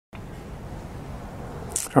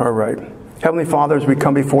All right. Heavenly Father, as we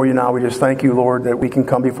come before you now, we just thank you, Lord, that we can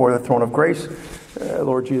come before the throne of grace.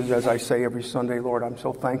 Lord Jesus, as I say every Sunday, Lord, I'm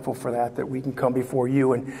so thankful for that we can come before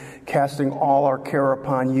you and casting all our care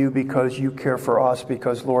upon you because you care for us.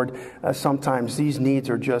 Because, Lord, sometimes these needs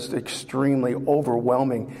are just extremely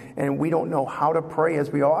overwhelming and we don't know how to pray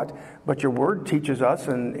as we ought. But your word teaches us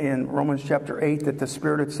in Romans chapter 8 that the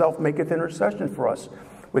Spirit itself maketh intercession for us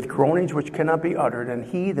with groanings which cannot be uttered. And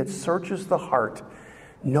he that searches the heart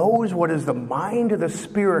knows what is the mind of the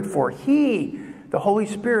Spirit, for he, the Holy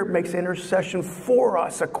Spirit, makes intercession for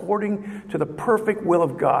us according to the perfect will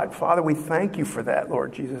of God. Father, we thank you for that,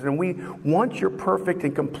 Lord Jesus. And we want your perfect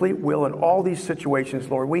and complete will in all these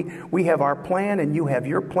situations, Lord. We have our plan and you have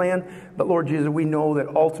your plan. But Lord Jesus, we know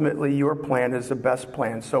that ultimately your plan is the best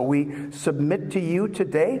plan. So we submit to you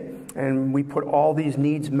today. And we put all these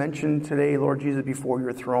needs mentioned today, Lord Jesus, before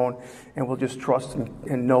your throne. And we'll just trust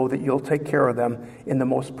and know that you'll take care of them in the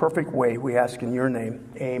most perfect way. We ask in your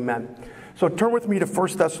name. Amen. So turn with me to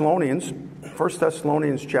 1 Thessalonians. 1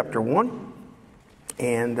 Thessalonians chapter 1.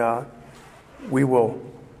 And we will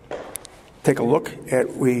take a look at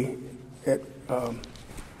a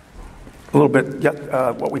little bit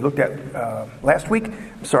what we looked at last week.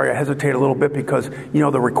 I'm sorry, I hesitate a little bit because,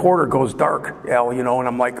 the recorder goes dark, Al, and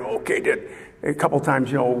I'm like, okay, a couple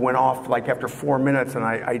times, went off like after 4 minutes and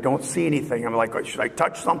I don't see anything. I'm like, should I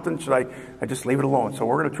touch something? Should I just leave it alone? So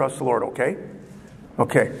we're going to trust the Lord, okay?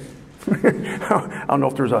 Okay. I don't know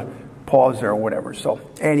if there's a pause there or whatever. So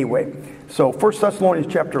anyway, so 1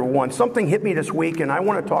 Thessalonians chapter 1. Something hit me this week, and I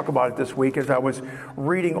want to talk about it this week as I was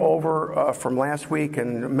reading over from last week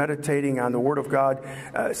and meditating on the Word of God.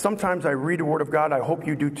 Sometimes I read the Word of God. I hope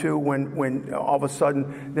you do too when all of a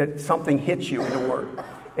sudden that something hits you in the Word.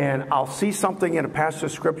 And I'll see something in a passage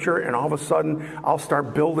of Scripture, and all of a sudden, I'll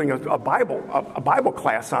start building a Bible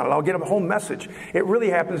class on it. I'll get a whole message. It really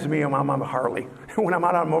happens to me when I'm on a Harley, when I'm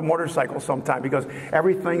out on a motorcycle sometime, because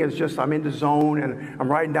everything is just, I'm in the zone, and I'm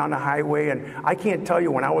riding down the highway. And I can't tell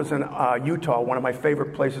you when I was in Utah, one of my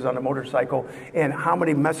favorite places on a motorcycle, and how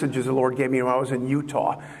many messages the Lord gave me when I was in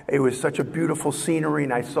Utah. It was such a beautiful scenery,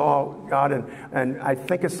 and I saw God, and I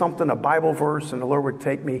think it's something, a Bible verse, and the Lord would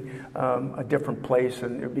take me a different place,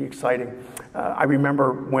 and it would be exciting. I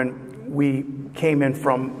remember when we came in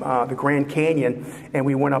from the Grand Canyon and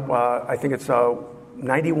we went up, I think it's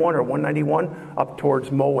 91 or 191 up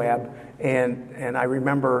towards Moab. And I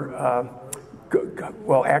remember,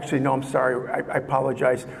 well, actually, no, I'm sorry. I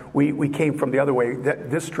apologize. We came from the other way.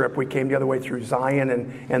 This trip, we came the other way through Zion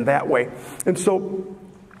and that way. And so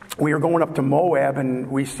we were going up to Moab,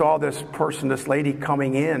 and we saw this lady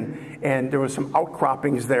coming in, and there was some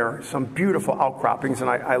outcroppings there, some beautiful outcroppings, and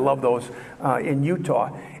I love those in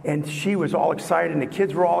Utah. And she was all excited, and the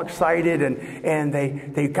kids were all excited, and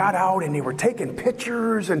they got out, and they were taking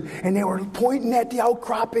pictures, and they were pointing at the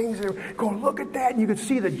outcroppings. They were going, look at that, and you could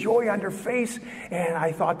see the joy on their face. And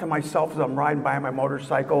I thought to myself as I'm riding by my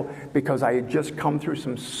motorcycle, because I had just come through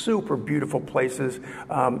some super beautiful places,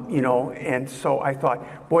 and so I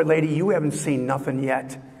thought, boy, lady, you haven't seen nothing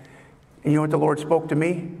yet. And you know what the Lord spoke to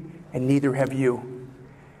me? And neither have you.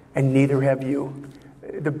 And neither have you.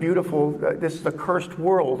 The beautiful, this is the cursed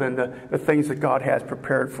world and the things that God has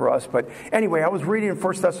prepared for us. But anyway, I was reading in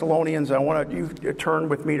 1 Thessalonians. I want you to turn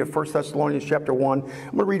with me to 1 Thessalonians chapter 1. I'm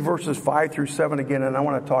going to read verses 5 through 7 again, and I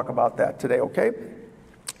want to talk about that today, okay?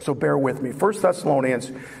 So bear with me. 1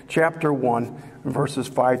 Thessalonians chapter 1, verses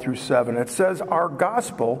 5 through 7. It says, our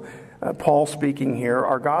gospel, Paul speaking here,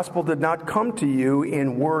 our gospel did not come to you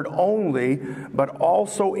in word only, but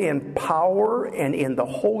also in power and in the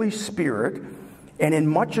Holy Spirit, and in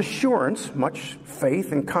much assurance, much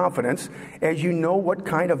faith and confidence, as you know what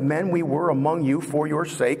kind of men we were among you for your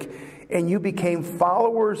sake, and you became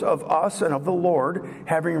followers of us and of the Lord,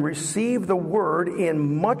 having received the word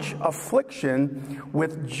in much affliction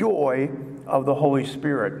with joy of the Holy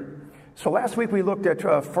Spirit. So last week we looked at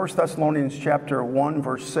 1 Thessalonians chapter 1,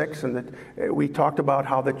 verse 6, and we talked about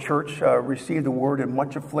how the church received the word in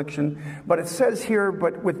much affliction. But it says here,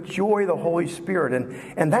 but with joy the Holy Spirit.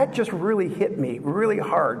 And that just really hit me, really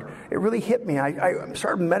hard. It really hit me. I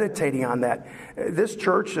started meditating on that. This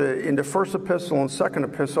church, in the first epistle and second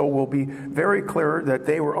epistle, will be very clear that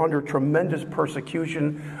they were under tremendous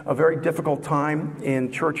persecution, a very difficult time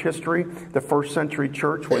in church history. The first century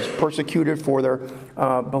church was persecuted for their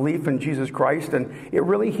belief in Jesus Christ. And it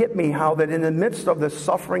really hit me how that in the midst of this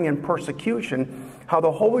suffering and persecution, how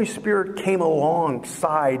the Holy Spirit came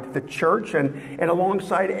alongside the church and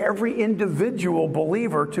alongside every individual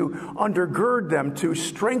believer to undergird them, to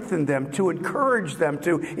strengthen them, to encourage them,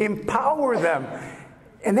 to empower them.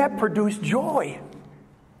 And that produced joy.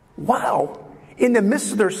 Wow. In the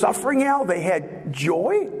midst of their suffering, Al, they had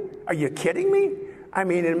joy? Are you kidding me? I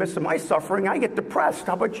mean, in the midst of my suffering, I get depressed.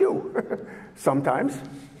 How about you? Sometimes,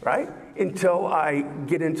 right? Until I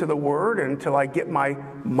get into the Word, until I get my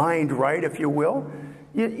mind right, if you will.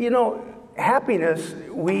 You know, happiness,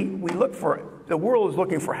 we look for, the world is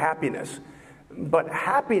looking for happiness. But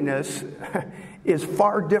happiness is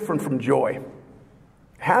far different from joy.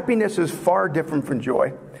 Happiness is far different from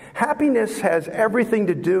joy. Happiness has everything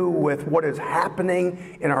to do with what is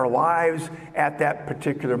happening in our lives at that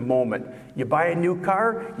particular moment. You buy a new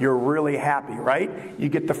car, you're really happy, right? You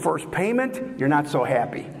get the first payment, you're not so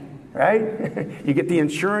happy, right? You get the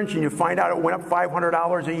insurance and you find out it went up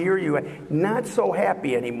 $500 a year, you're not so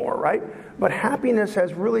happy anymore, right? But happiness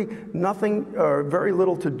has really nothing or very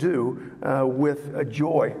little to do with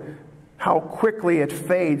joy. How quickly it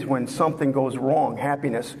fades when something goes wrong,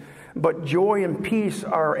 happiness. But joy and peace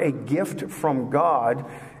are a gift from God,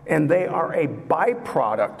 and they are a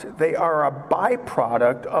byproduct. They are a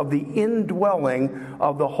byproduct of the indwelling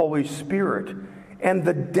of the Holy Spirit. And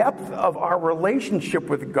the depth of our relationship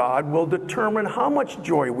with God will determine how much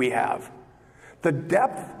joy we have. The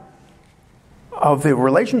depth of the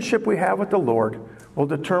relationship we have with the Lord will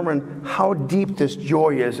determine how deep this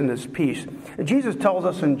joy is and this peace. And Jesus tells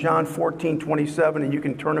us in John 14:27, and you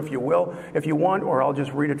can turn if you will, if you want, or I'll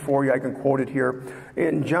just read it for you. I can quote it here.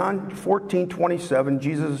 In John 14:27,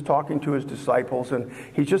 Jesus is talking to his disciples, and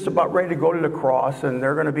he's just about ready to go to the cross, and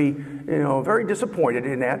they're going to be, very disappointed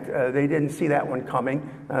in that. They didn't see that one coming.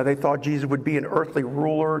 They thought Jesus would be an earthly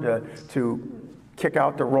ruler to kick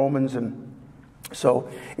out the Romans. And so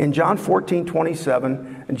in John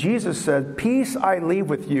 14:27, Jesus said, "Peace I leave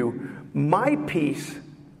with you, my peace."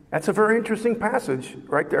 That's a very interesting passage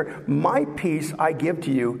right there. "My peace I give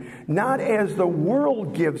to you, not as the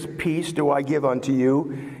world gives peace do I give unto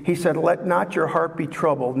you." He said, "Let not your heart be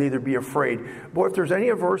troubled, neither be afraid." Boy, if there's any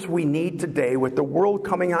verse we need today, with the world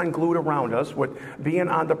coming unglued around us, with being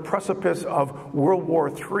on the precipice of World War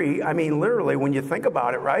III, I mean, literally, when you think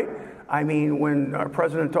about it, right? I mean, when our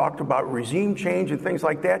president talked about regime change and things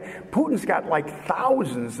like that, Putin's got like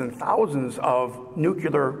thousands and thousands of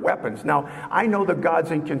nuclear weapons. Now, I know that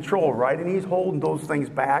God's in control, right? And he's holding those things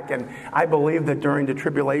back. And I believe that during the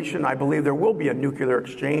tribulation, I believe there will be a nuclear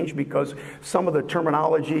exchange, because some of the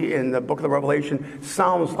terminology in the book of the Revelation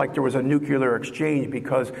sounds like there was a nuclear exchange,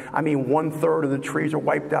 because, I mean, 1/3 of the trees are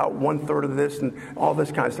wiped out, 1/3 of this and all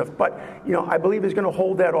this kind of stuff. But, I believe he's going to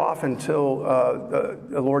hold that off until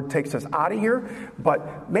the Lord takes us out of here.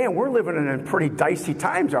 But man, we're living in pretty dicey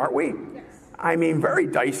times, aren't we? Yes. I mean, very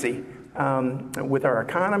dicey with our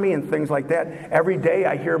economy and things like that. Every day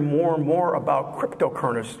I hear more and more about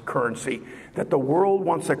cryptocurrency, that the world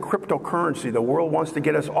wants a cryptocurrency. The world wants to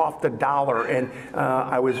get us off the dollar. And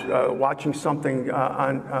I was watching something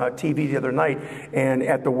on TV the other night, and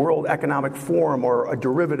at the World Economic Forum, or a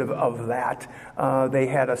derivative of that, they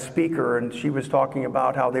had a speaker, and she was talking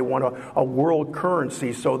about how they want a world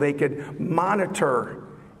currency so they could monitor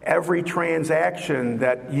every transaction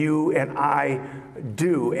that you and I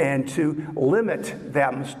do, and to limit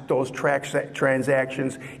those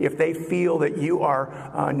transactions if they feel that you are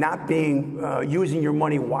not using your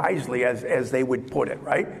money wisely, as they would put it,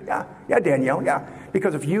 right? Yeah, Danielle, yeah.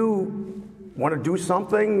 Because if you want to do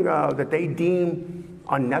something that they deem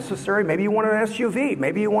unnecessary, maybe you want an SUV,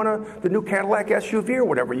 maybe you want the new Cadillac SUV or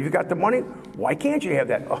whatever, you've got the money, why can't you have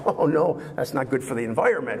that? Oh no, that's not good for the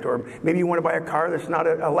environment. Or maybe you want to buy a car that's not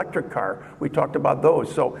an electric car. We talked about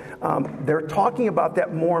those. So they're talking about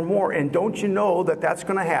that more and more. And don't you know that that's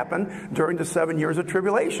going to happen during the 7 years of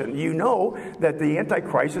tribulation? You know that the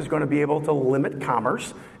Antichrist is going to be able to limit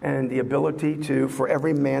commerce and the ability for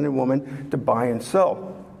every man and woman to buy and sell.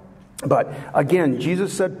 But again,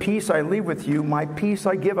 Jesus said, "Peace I leave with you, my peace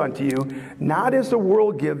I give unto you. Not as the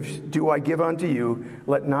world gives do I give unto you.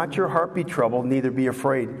 Let not your heart be troubled, neither be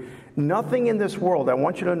afraid." Nothing in this world, I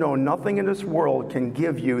want you to know, nothing in this world can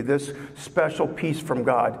give you this special peace from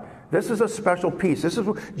God. This is a special peace. This is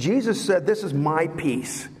what Jesus said, "This is my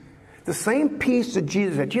peace." The same peace that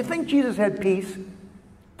Jesus had. Do you think Jesus had peace?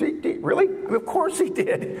 Really? I mean, of course he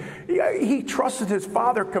did. He trusted his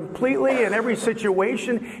Father completely in every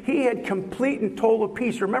situation. He had complete and total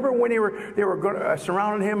peace. Remember when they were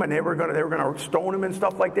surrounding him, and they were going to stone him and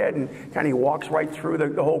stuff like that, and kind of he walks right through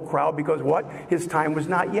the whole crowd, because what? His time was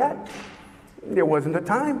not yet. There wasn't a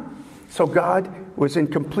time. So God was in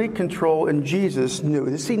complete control, and Jesus knew.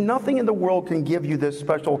 You see, nothing in the world can give you this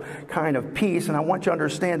special kind of peace, and I want you to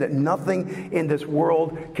understand that nothing in this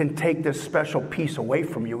world can take this special peace away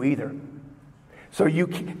from you either. So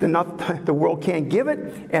the world can't give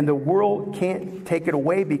it, and the world can't take it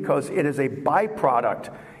away, because it is a byproduct.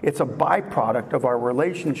 It's a byproduct of our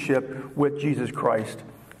relationship with Jesus Christ.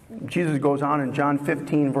 Jesus goes on in John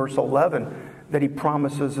 15, verse 11, that he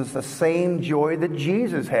promises us the same joy that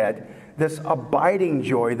Jesus had, this abiding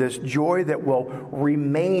joy, this joy that will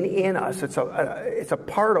remain in us. It's a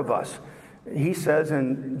part of us. He says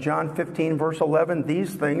in John 15, verse 11,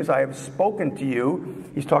 these things I have spoken to you.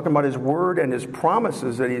 He's talking about his word and his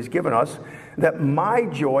promises that he's given us, that my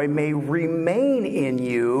joy may remain in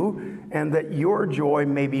you and that your joy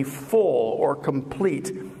may be full or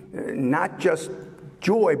complete. Not just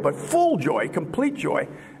joy, but full joy, complete joy.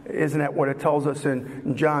 Isn't that what it tells us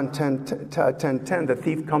in John 10:10? The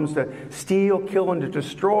thief comes to steal, kill, and to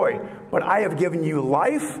destroy. But I have given you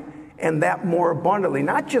life, and that more abundantly.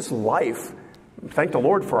 Not just life. Thank the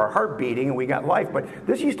Lord for our heart beating and we got life. But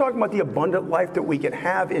he's talking about the abundant life that we can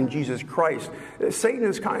have in Jesus Christ. Satan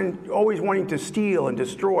is always wanting to steal and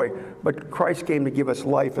destroy. But Christ came to give us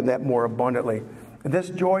life and that more abundantly. And this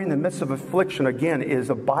joy in the midst of affliction, again, is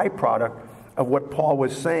a byproduct of what Paul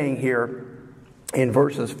was saying here in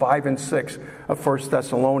verses 5 and 6 of 1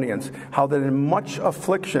 Thessalonians, how that in much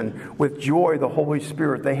affliction with joy, the Holy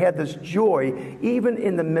Spirit, they had this joy even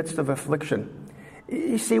in the midst of affliction.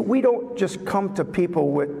 You see, we don't just come to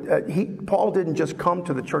people with, Paul didn't just come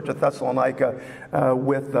to the church of Thessalonica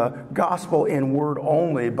with the gospel in word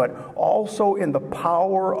only, but also in the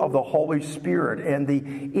power of the Holy Spirit. And the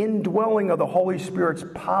indwelling of the Holy Spirit's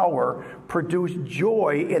power produced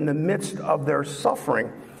joy in the midst of their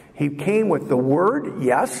suffering. He came with the word,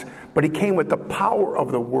 yes, but he came with the power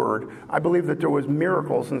of the word. I believe that there was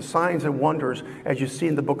miracles and signs and wonders, as you see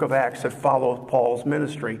in the book of Acts, that follow Paul's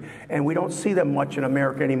ministry. And we don't see them much in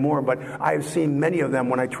America anymore, but I have seen many of them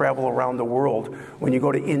when I travel around the world. When you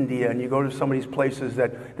go to India and you go to some of these places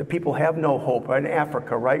that the people have no hope, in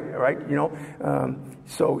Africa, right? You know,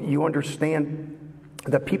 so you understand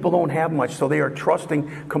that people don't have much, so they are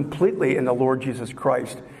trusting completely in the Lord Jesus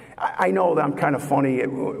Christ. I know that I'm kind of funny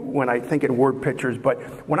when I think in word pictures, but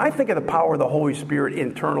when I think of the power of the Holy Spirit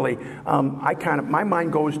internally, my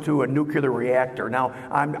mind goes to a nuclear reactor. Now,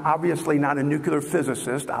 I'm obviously not a nuclear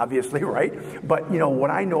physicist, obviously, right? But, you know,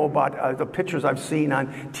 what I know about the pictures I've seen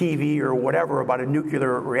on TV or whatever about a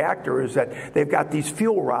nuclear reactor is that they've got these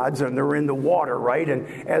fuel rods and they're in the water, right? And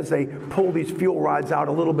as they pull these fuel rods out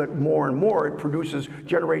a little bit more and more, it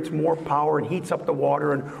generates more power and heats up the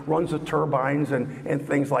water and runs the turbines and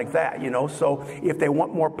things like that, you know. So if they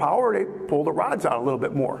want more power, they pull the rods out a little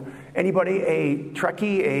bit more. Anybody a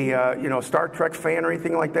Trekkie, a Star Trek fan or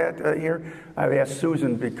anything like that here? I've asked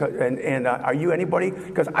Susan because, and are you anybody?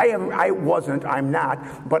 Because I'm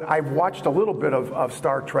not, but I've watched a little bit of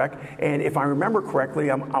Star Trek, and if I remember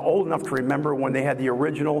correctly, I'm old enough to remember when they had the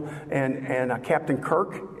original and Captain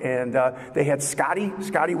Kirk, and they had Scotty.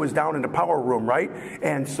 Scotty was down in the power room, right?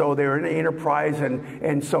 And so they were in the Enterprise,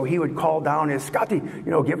 and so he would call down as Scotty,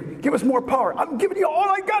 you know, give us more power. I'm giving you all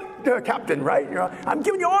I got, Captain, right? You know, I'm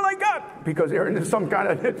giving you all I got, because they're in some kind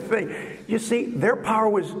of thing. You see, their power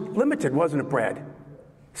was limited, wasn't it, Brad?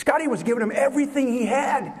 Scotty was giving them everything he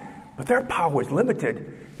had, but their power was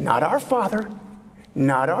limited. Not our Father,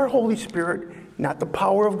 not our Holy Spirit, not the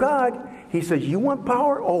power of God. He says, you want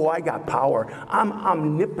power? Oh, I got power. I'm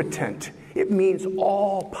omnipotent. It means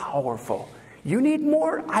all powerful. You need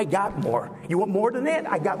more? I got more. You want more than that?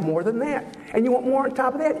 I got more than that. And you want more on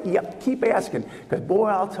top of that? Yep, keep asking. Because, boy,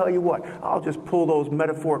 I'll tell you what, I'll just pull those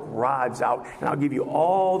metaphoric rods out, and I'll give you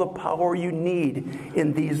all the power you need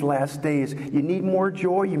in these last days. You need more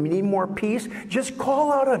joy? You need more peace? Just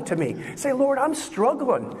call out unto me. Say, Lord, I'm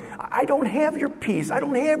struggling. I don't have your peace. I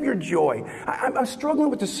don't have your joy. I'm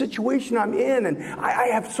struggling with the situation I'm in, and I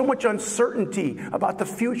have so much uncertainty about the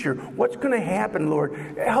future. What's going to happen,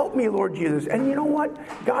 Lord? Help me, Lord Jesus. And you know what?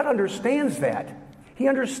 God understands that. He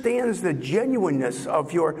understands the genuineness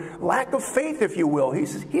of your lack of faith, if you will. He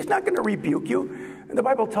says, he's not going to rebuke you. And the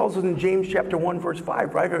Bible tells us in James chapter 1, verse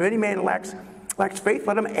 5, right? If any man lacks faith,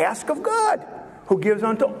 let him ask of God, who gives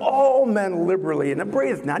unto all men liberally and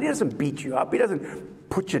upbraideth not. He doesn't beat you up. He doesn't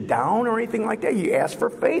put you down or anything like that. You ask for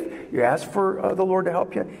faith. You ask for the Lord to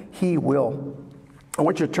help you. He will. I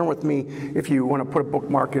want you to turn with me, if you want to put a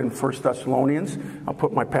bookmark in 1 Thessalonians. I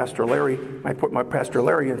put my Pastor Larry in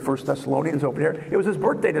 1 Thessalonians over there. It was his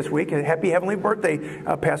birthday this week, and happy heavenly birthday,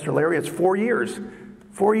 Pastor Larry. It's 4 years.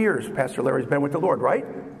 4 years Pastor Larry's been with the Lord, right?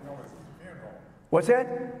 No, it's his funeral. What's that?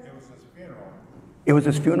 It was his funeral. It was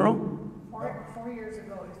his funeral? 4 years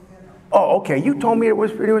ago, his funeral. Oh, okay. You told me it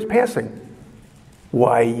was passing.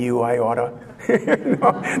 Why, I oughta.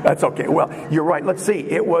 No, that's okay. Well, you're right. Let's see.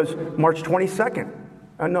 It was March 22nd.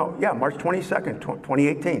 March 22nd,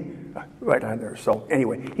 2018. Right on there. So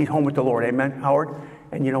anyway, he's home with the Lord. Amen, Howard?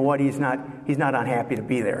 And you know what? He's not unhappy to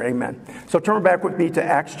be there. Amen. So turn back with me to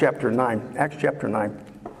Acts chapter 9. Acts chapter 9.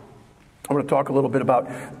 I'm going to talk a little bit about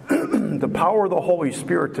the power of the Holy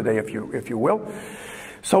Spirit today, if you will.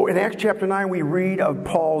 So in Acts chapter 9, we read of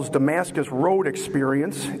Paul's Damascus Road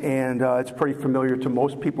experience, and it's pretty familiar to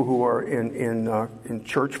most people who are in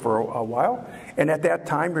church for a while. And at that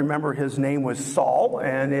time, remember, his name was Saul,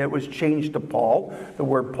 and it was changed to Paul. The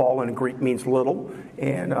word Paul in Greek means little,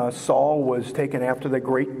 and Saul was taken after the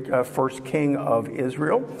great first king of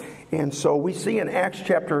Israel. And so we see in Acts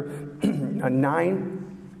chapter 9,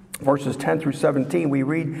 verses 10 through 17, we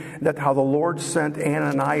read that how the Lord sent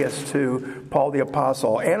Ananias to Paul the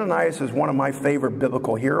Apostle. Ananias is one of my favorite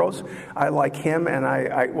biblical heroes. I like him, and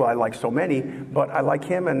I like so many, but I like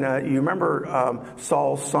him. And you remember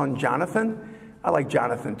Saul's son Jonathan? I like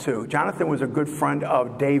Jonathan too. Jonathan was a good friend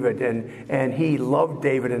of David, and he loved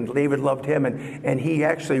David, and David loved him, and he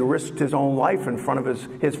actually risked his own life in front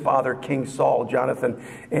of his father, King Saul, Jonathan.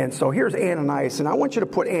 And so here's Ananias, and I want you to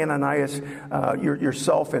put Ananias,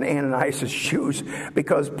 yourself in Ananias' shoes,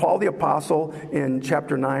 because Paul the Apostle in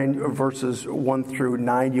chapter 9, verses 1 through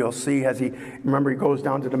 9, you'll see as he goes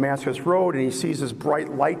down to Damascus Road, and he sees this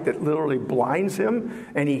bright light that literally blinds him,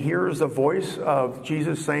 and he hears the voice of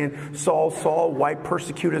Jesus saying, Saul, Saul, why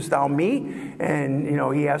persecutest thou me? And,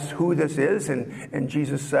 he asks who this is. And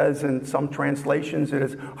Jesus says in some translations, it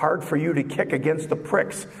is hard for you to kick against the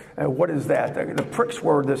pricks. What is that? The pricks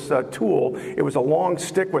were this tool. It was a long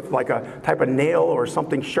stick with like a type of nail or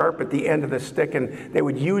something sharp at the end of the stick. And they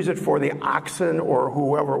would use it for the oxen or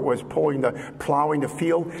whoever was plowing the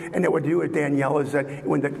field. And it would do it, Danielle, is that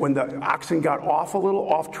when the oxen got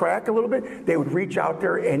off track a little bit, they would reach out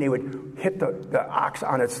there and they would hit the ox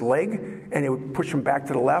on its leg, and it would push him back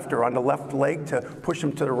to the left, or on the left leg to push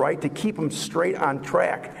him to the right, to keep him straight on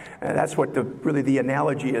track. And that's what really the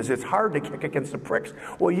analogy is. It's hard to kick against the pricks.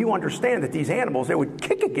 Well, you understand that these animals, they would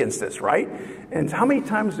kick against this, right? And how many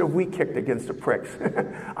times have we kicked against the pricks?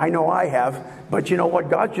 I know I have. But you know what?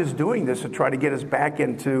 God's just doing this to try to get us back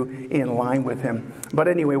in line with him. But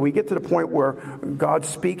anyway, we get to the point where God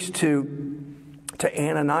speaks to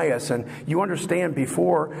Ananias, and you understand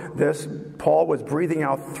before this, Paul was breathing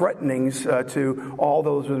out threatenings to all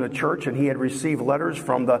those in the church, and he had received letters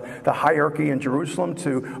from the hierarchy in Jerusalem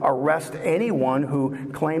to arrest anyone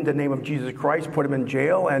who claimed the name of Jesus Christ, put him in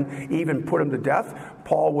jail, and even put him to death.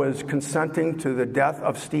 Paul was consenting to the death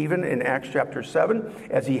of Stephen in Acts chapter 7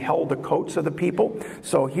 as he held the coats of the people.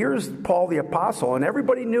 So here's Paul the Apostle, and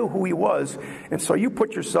everybody knew who he was. And so you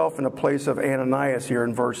put yourself in the place of Ananias here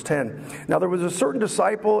in verse 10. Now there was a certain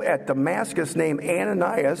disciple at Damascus named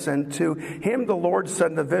Ananias, and to him the Lord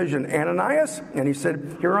said in a vision, Ananias? And he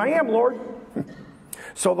said, Here I am, Lord.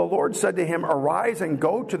 So the Lord said to him, Arise and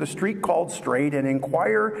go to the street called Straight, and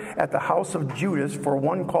inquire at the house of Judas for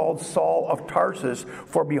one called Saul of Tarsus,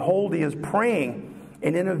 for behold, he is praying.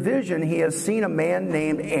 And in a vision he has seen a man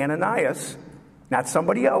named Ananias, not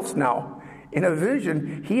somebody else now. In a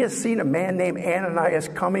vision, he has seen a man named Ananias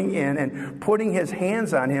coming in and putting his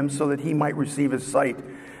hands on him so that he might receive his sight.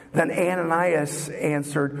 Then Ananias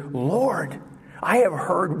answered, Lord, I have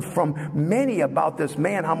heard from many about this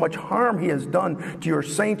man, how much harm he has done to your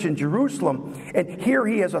saints in Jerusalem. And here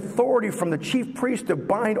he has authority from the chief priest to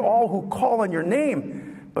bind all who call on your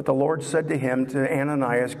name. But the Lord said to him, to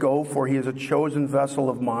Ananias, Go, for he is a chosen vessel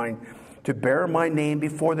of mine, to bear my name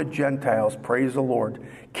before the Gentiles, praise the Lord,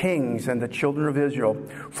 kings and the children of Israel.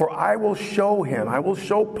 For I will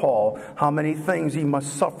show Paul how many things he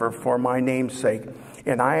must suffer for my name's sake.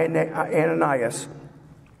 And Ananias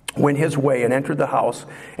went his way and entered the house,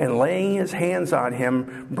 and laying his hands on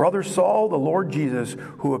him, Brother Saul, the Lord Jesus,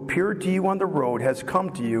 who appeared to you on the road, has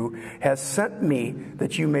come to you, has sent me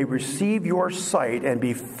that you may receive your sight and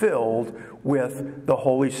be filled with the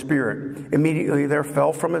Holy Spirit. Immediately there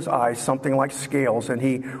fell from his eyes something like scales, and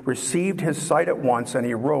he received his sight at once, and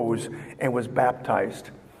he rose and was baptized.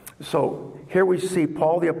 So here we see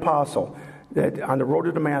Paul the Apostle, that on the road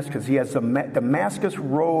to Damascus, he has the Damascus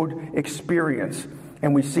Road experience.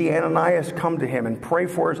 And we see Ananias come to him and pray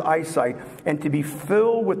for his eyesight and to be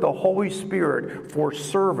filled with the Holy Spirit for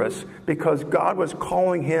service, because God was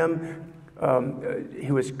calling him,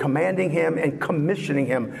 he was commanding him and commissioning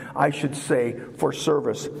him, I should say, for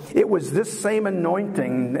service. It was this same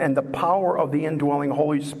anointing and the power of the indwelling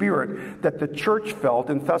Holy Spirit that the church felt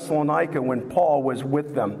in Thessalonica when Paul was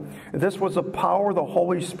with them. This was the power of the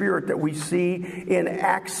Holy Spirit that we see in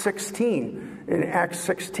Acts 16. In Acts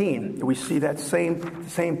 16, we see that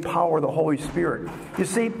same power of the Holy Spirit. You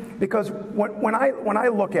see, because when I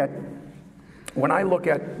look at when I look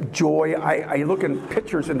at joy, I look in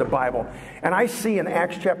pictures in the Bible, and I see in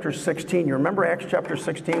Acts chapter 16, you remember Acts chapter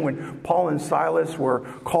 16 when Paul and Silas were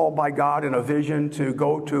called by God in a vision to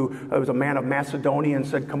go to, it was a man of Macedonia and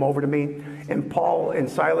said, come over to me. And Paul and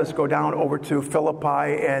Silas go down over to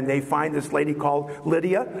Philippi, and they find this lady called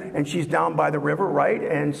Lydia, and she's down by the river, right?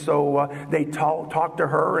 And so they talk to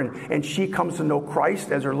her, and she comes to know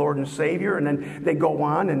Christ as her Lord and Savior, and then they go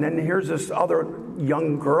on, and then here's this other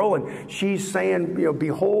young girl, and she's saying,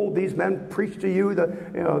 behold, these men preach to you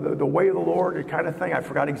the way of the Lord, the kind of thing. I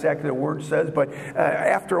forgot exactly the word says, but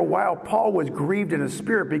after a while, Paul was grieved in his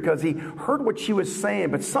spirit because he heard what she was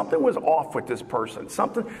saying, but something was off with this person.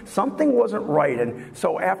 Something wasn't right. And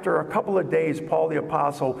so after a couple of days, Paul the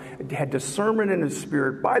apostle had discernment in his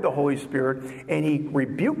spirit by the Holy Spirit, and he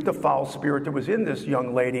rebuked the foul spirit that was in this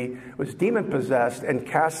young lady, was demon possessed, and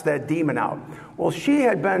cast that demon out. Well, she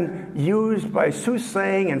had been used by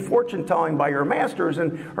soothsaying and fortune telling by her masters,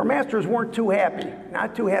 and her masters weren't too happy,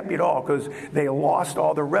 not too happy at all, because they lost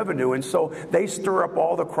all the revenue. And so they stir up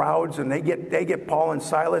all the crowds, and they get Paul and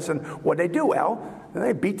Silas, and what they do, Al?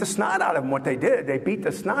 They beat the snot out of them. What they did, they beat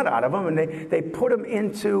the snot out of them, and they put them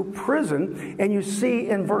into prison. And you see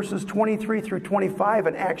in verses 23 through 25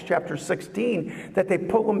 in Acts chapter 16 that they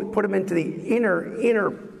put them into the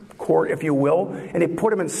inner court, if you will, and they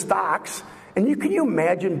put them in stocks. And can you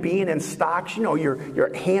imagine being in stocks?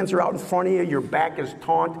 Your hands are out in front of you, your back is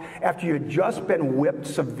taut after you've just been whipped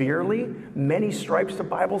severely, many stripes, the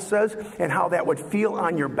Bible says, and how that would feel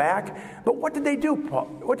on your back. But what did they do, Paul?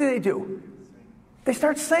 What did they do? They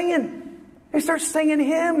start singing. They start singing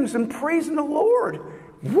hymns and praising the Lord.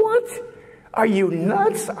 What? Are you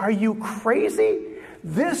nuts? Are you crazy?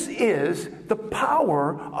 This is the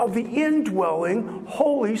power of the indwelling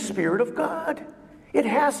Holy Spirit of God. It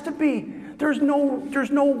has to be. There's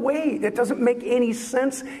no way. It doesn't make any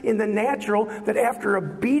sense in the natural that after a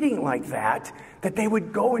beating like that they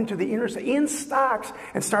would go into the in stocks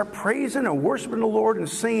and start praising and worshiping the Lord and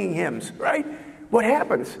singing hymns, right? What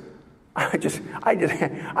happens? I just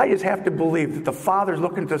have to believe that the Father's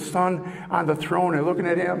looking at the Son on the throne and looking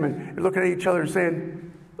at him and looking at each other and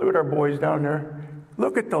saying, look at our boys down there.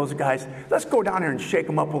 Look at those guys. Let's go down there and shake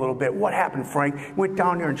them up a little bit. What happened, Frank? Went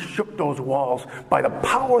down there and shook those walls. By the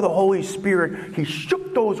power of the Holy Spirit, he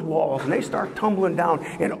shook those walls, and they start tumbling down,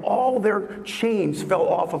 and all their chains fell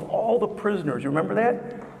off of all the prisoners. You remember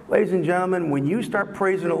that? Ladies and gentlemen, when you start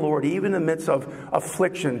praising the Lord, even in the midst of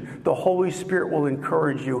affliction, the Holy Spirit will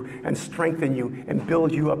encourage you and strengthen you and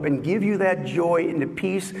build you up and give you that joy and the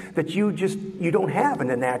peace that you don't have in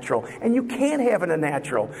the natural. And you can't have in the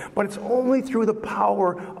natural. But it's only through the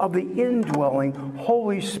power of the indwelling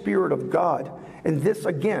Holy Spirit of God. And this,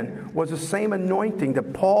 again, was the same anointing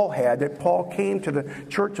that Paul had, that Paul came to the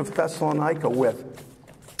church of Thessalonica with.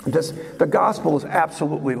 The gospel is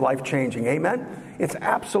absolutely life-changing. Amen? It's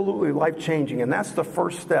absolutely life-changing, and that's the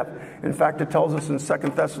first step. In fact, it tells us in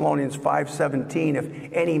 2 Thessalonians 5:17,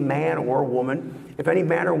 if any man or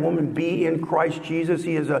woman be in Christ Jesus,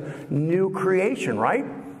 he is a new creation, right?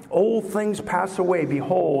 Old things pass away.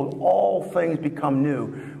 Behold, all things become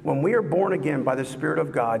new. When we are born again by the Spirit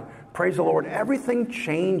of God, praise the Lord, everything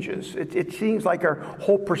changes. It seems like our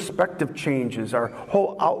whole perspective changes. Our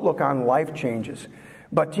whole outlook on life changes.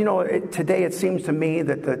 But, today it seems to me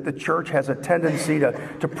that the church has a tendency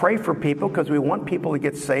to pray for people because we want people to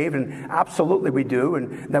get saved, and absolutely we do,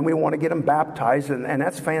 and then we want to get them baptized, and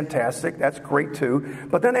that's fantastic. That's great too.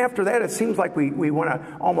 But then after that, it seems like we want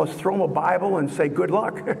to almost throw them a Bible and say, good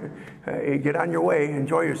luck. Get on your way,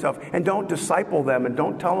 enjoy yourself. And don't disciple them, and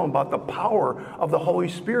don't tell them about the power of the Holy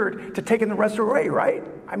Spirit to take them the rest of the way, right?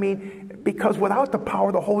 I mean, because without the power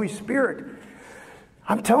of the Holy Spirit,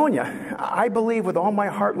 I'm telling you, I believe with all my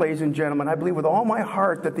heart, ladies and gentlemen, I believe with all my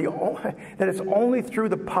heart that it's only through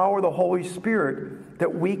the power of the Holy Spirit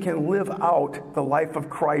that we can live out the life of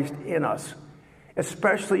Christ in us,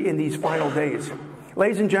 especially in these final days.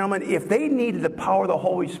 Ladies and gentlemen, if they needed the power of the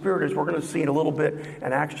Holy Spirit, as we're going to see in a little bit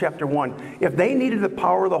in Acts chapter 1, if they needed the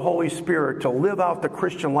power of the Holy Spirit to live out the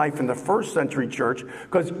Christian life in the first century church,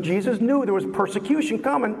 because Jesus knew there was persecution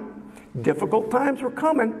coming, difficult times were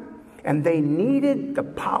coming, and they needed the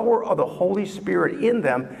power of the Holy Spirit in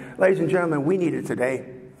them. Ladies and gentlemen, we need it today.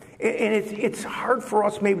 And it's hard for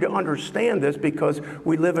us maybe to understand this because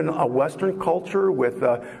we live in a Western culture with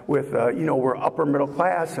we're upper middle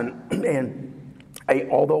class, and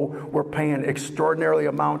although we're paying extraordinarily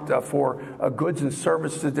amount for goods and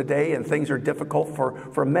services today, and things are difficult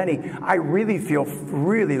for many. I really feel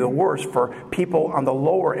really the worst for people on the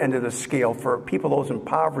lower end of the scale, for people, those in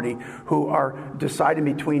poverty, who are deciding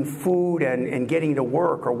between food and getting to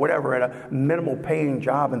work or whatever at a minimal paying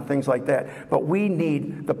job and things like that. But we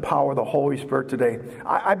need the power of the Holy Spirit today.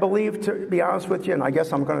 I believe, to be honest with you, and I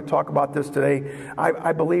guess I'm going to talk about this today,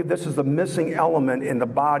 I believe this is the missing element in the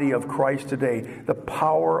body of Christ today, the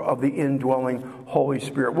power of the indwelling Holy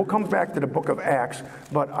Spirit. We'll come back to the book of Acts,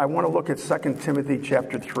 but I want to look at 2 Timothy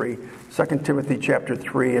chapter 3. 2 Timothy chapter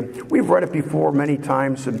 3, and we've read it before many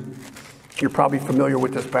times, and you're probably familiar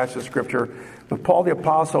with this passage of Scripture. But Paul the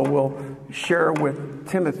Apostle will share with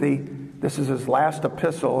Timothy, this is his last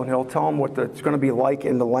epistle, and he'll tell him what it's going to be like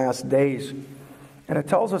in the last days. And it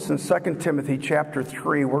tells us in 2 Timothy chapter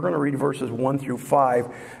 3, we're going to read verses 1 through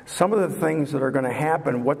 5, some of the things that are going to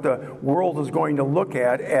happen, what the world is going to look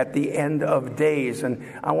at the end of days. And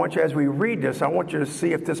I want you, as we read this, I want you to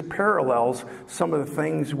see if this parallels some of the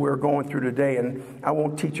things we're going through today. And I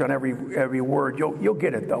won't teach on every word. You'll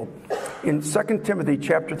get it, though. In 2 Timothy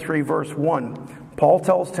chapter 3, verse 1, Paul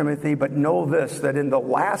tells Timothy, but know this, that in the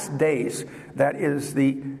last days, that is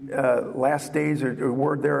the last days, or the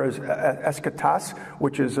word there is eschatos,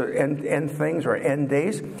 which is end things or end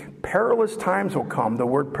days. Perilous times will come. The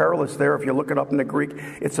word perilous there, if you look it up in the Greek,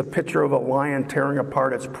 it's a picture of a lion tearing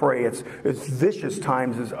apart its prey. It's vicious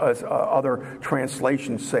times, as other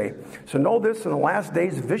translations say. So know this, in the last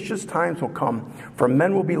days, vicious times will come. For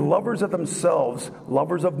men will be lovers of themselves,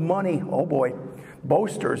 lovers of money, oh boy,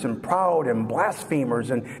 boasters and proud and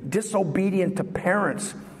blasphemers and disobedient to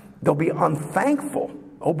parents. They'll be unthankful,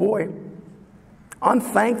 oh boy,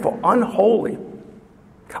 unthankful, unholy,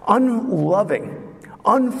 unloving,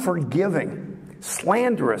 unforgiving,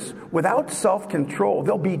 slanderous, without self-control.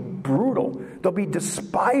 They'll be brutal. They'll be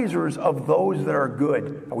despisers of those that are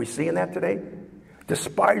good. Are we seeing that today?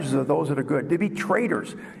 Despisers of those that are good. They'll be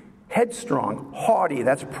traitors, headstrong, haughty,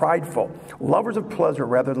 that's prideful, lovers of pleasure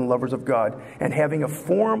rather than lovers of God, and having a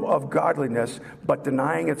form of godliness but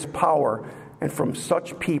denying its power, and from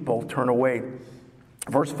such people turn away.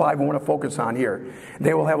 Verse 5 I want to focus on here.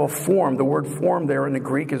 They will have a form. The word form there in the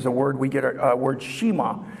Greek is the word we get a word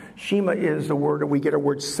schema. Schema is the word that we get a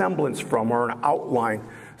word semblance from, or an outline.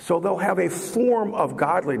 So they'll have a form of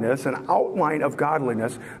godliness, an outline of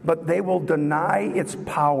godliness, but they will deny its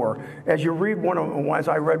power. As you read as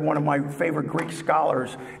I read one of my favorite Greek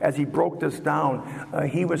scholars, as he broke this down,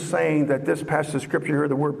 he was saying that this passage of Scripture here,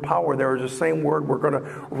 the word power, there is the same word we're going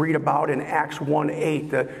to read about in Acts 1:8,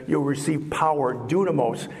 that you'll receive power,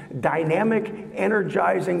 dunamos, dynamic,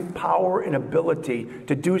 energizing power and ability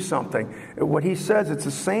to do something. What he says, it's the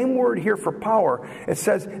same word here for power. It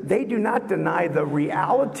says they do not deny the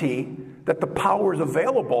reality that the power is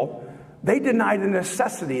available. They deny the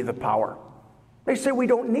necessity of the power. They say we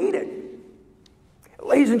don't need it.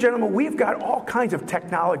 Ladies and gentlemen, we've got all kinds of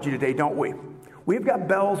technology today, don't we? We've got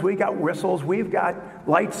bells, we've got whistles, we've got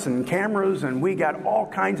lights and cameras, and we got all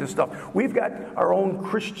kinds of stuff. We've got our own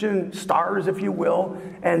Christian stars, if you will,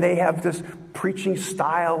 and they have this preaching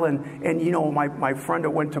style. And you know, my friend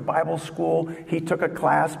that went to Bible school, he took a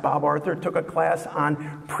class, Bob Arthur took a class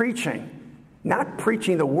on preaching. Not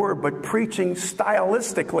preaching the word, but preaching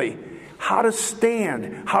stylistically. How to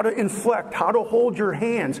stand, how to inflect, how to hold your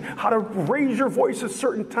hands, how to raise your voice at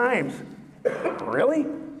certain times. Really?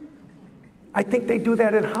 I think they do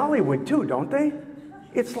that in Hollywood too, don't they?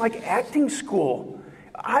 It's like acting school.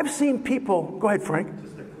 I've seen people... Go ahead, Frank.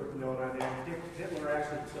 Just a quick note on that. Hitler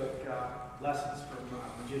actually took lessons from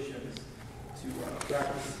magicians to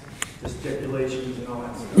practice gesticulations and all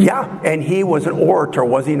that stuff. Yeah, and he was an orator,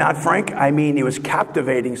 was he not, Frank? I mean, he was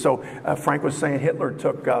captivating. So Frank was saying Hitler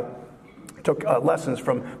took lessons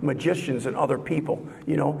from magicians and other people,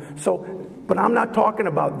 you know. So, but I'm not talking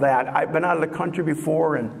about that. I've been out of the country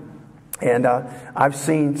before, and I've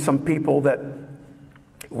seen some people that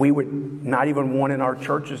we would not even want in our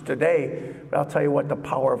churches today. But I'll tell you what, the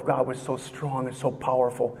power of God was so strong and so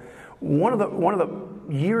powerful. One of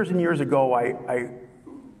the years and years ago, I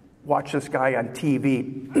watched this guy on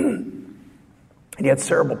TV, and he had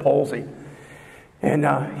cerebral palsy. And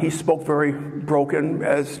he spoke very broken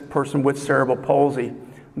as a person with cerebral palsy.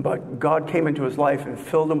 But God came into his life and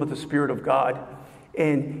filled him with the Spirit of God.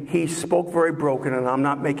 And he spoke very broken, and I'm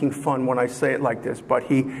not making fun when I say it like this, but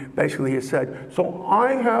he said, so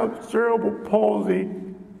I have cerebral palsy,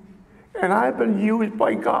 and I've been used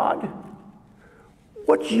by God.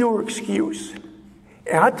 What's your excuse?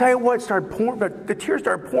 And I'll tell you what, the tears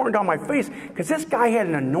started pouring down my face, because this guy had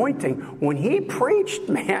an anointing. When he preached,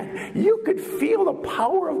 man, you could feel the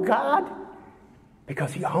power of God.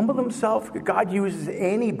 because he humbled himself. God uses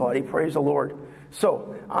anybody, praise the Lord.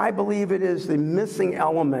 So I believe it is the missing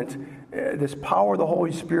element, this power of the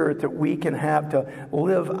Holy Spirit that we can have to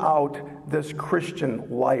live out this Christian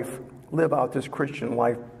life. Live out this Christian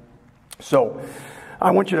life. So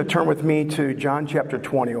I want you to turn with me to John chapter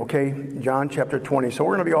 20, okay? John chapter 20. So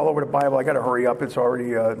we're going to be all over the Bible. I got to hurry up. It's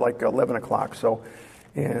already like 11 o'clock. So,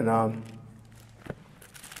 and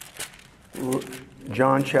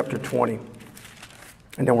John chapter 20.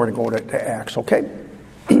 And then we're going to go to Acts, okay?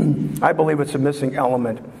 I believe it's a missing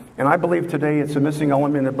element. And I believe today it's a missing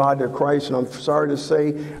element in the body of Christ. And I'm sorry to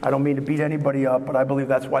say, I don't mean to beat anybody up, but I believe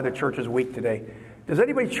that's why the church is weak today. Does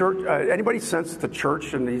anybody sense the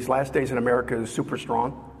church in these last days in America is super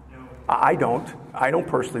strong? No. I don't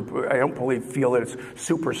personally feel that it's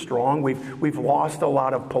super strong. We've lost a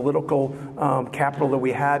lot of political capital that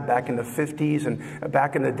we had back in the 50s, and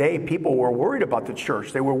back in the day, people were worried about the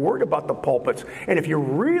church. They were worried about the pulpits. And if you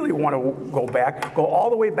really want to go all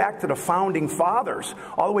the way back to the founding fathers,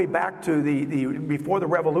 all the way back to the before the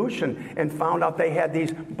Revolution, and found out they had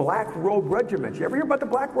these black robe regiments. You ever hear about the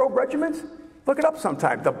black robe regiments? Look it up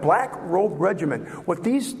sometime. The Black Robe Regiment. What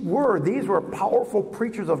these were powerful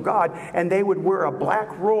preachers of God, and they would wear a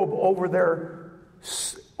black robe over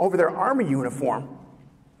their army uniform.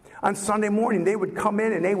 On Sunday morning, they would come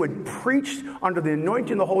in and they would preach under the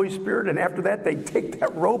anointing of the Holy Spirit, and after that, they'd take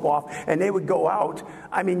that robe off and they would go out.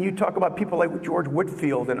 I mean, you talk about people like George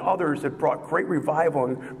Whitefield and others that brought great revival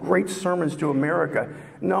and great sermons to America.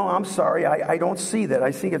 No, I'm sorry, I don't see that.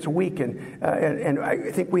 I think it's weak, and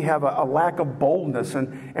I think we have a lack of boldness,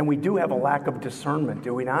 and we do have a lack of discernment,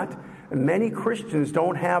 do we not? Many Christians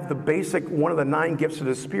don't have the basic, one of the 9 gifts of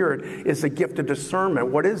the Spirit is the gift of discernment.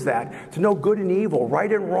 What is that? To know good and evil,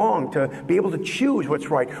 right and wrong, to be able to choose what's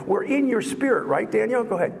right. We're in your spirit, right, Danielle?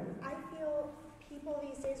 Go ahead. I feel people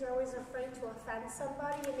these days are always afraid to offend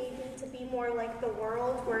somebody, and they need to be more like the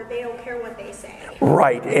world where they don't care what they say.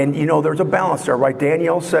 Right, and there's a balance there, right?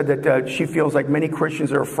 Danielle said that she feels like many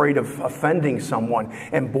Christians are afraid of offending someone.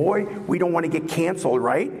 And boy, we don't want to get canceled,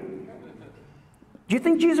 right? Do you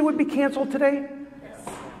think Jesus would be canceled today? Yes.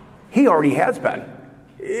 He already has been.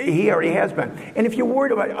 He already has been. And if you're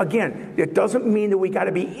worried about it, again, it doesn't mean that we got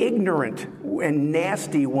to be ignorant and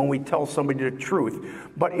nasty when we tell somebody the truth.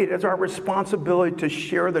 But it is our responsibility to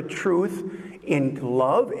share the truth in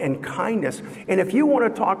love and kindness. And if you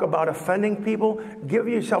want to talk about offending people, give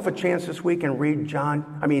yourself a chance this week and read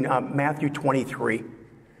Matthew 23.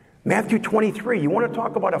 Matthew 23, you want to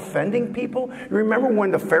talk about offending people? You remember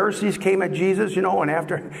when the Pharisees came at Jesus, and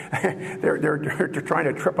after they're trying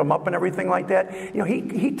to trip him up and everything like that?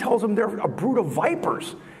 He tells them they're a brood of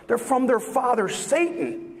vipers. They're from their father,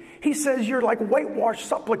 Satan. He says you're like whitewashed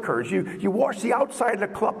sepulchres. You wash the outside of the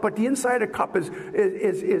cup, but the inside of the cup is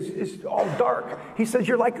all dark. He says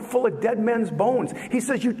you're like full of dead men's bones. He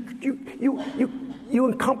says you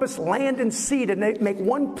encompass land and sea to make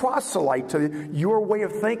one proselyte to your way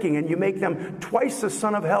of thinking, and you make them twice the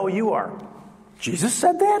son of hell you are. Jesus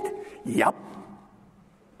said that?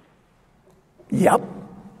 Yep.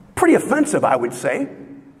 Pretty offensive, I would say.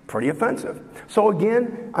 Pretty offensive. So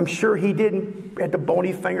again, I'm sure he didn't at the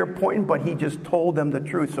bony finger pointing, but he just told them the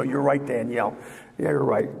truth. So you're right, Danielle. Yeah, you're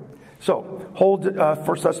right. So hold 1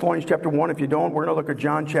 Thessalonians chapter 1 if you don't. We're going to look at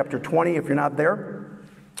John chapter 20 if you're not there.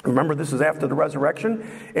 Remember, this is after the resurrection.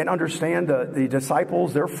 And understand the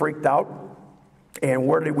disciples, they're freaked out. And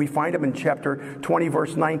where did we find them? In chapter 20,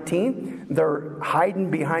 verse 19. They're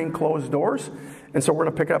hiding behind closed doors. And so we're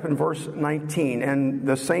going to pick it up in verse 19. And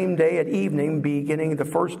the same day at evening, beginning the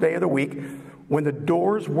first day of the week, when the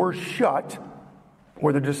doors were shut,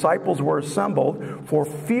 where the disciples were assembled, for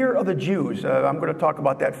fear of the Jews. I'm going to talk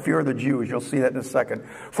about that fear of the Jews. You'll see that in a second.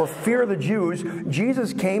 For fear of the Jews,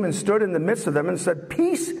 Jesus came and stood in the midst of them and said,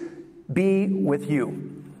 "Peace be with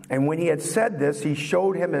you." And when he had said this, he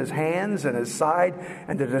showed him his hands and his side,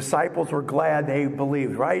 and the disciples were glad they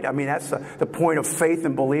believed, right? I mean, that's the point of faith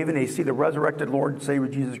and believing. They see the resurrected Lord and Savior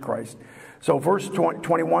Jesus Christ. So verse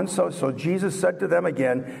 21, so Jesus said to them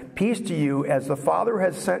again, "Peace to you, as the Father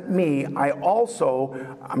has sent me,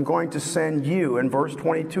 I'm going to send you." And verse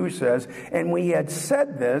 22 says, "And when he had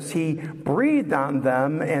said this, he breathed on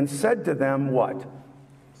them and said to them," what?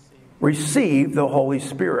 "Receive the Holy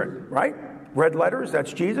Spirit," right? Red letters,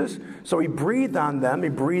 that's Jesus. So he breathed on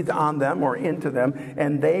them or into them,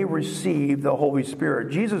 and they received the Holy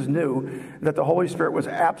Spirit. Jesus knew that the Holy Spirit was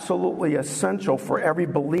absolutely essential for every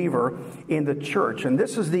believer in the church. And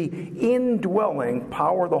this is the indwelling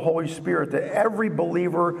power of the Holy Spirit that every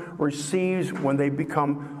believer receives when they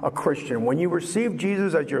become a Christian. When you receive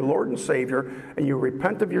Jesus as your Lord and Savior, and you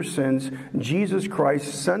repent of your sins, Jesus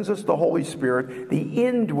Christ sends us the Holy Spirit, the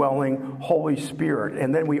indwelling Holy Spirit.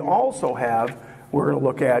 And then we also have, we're going to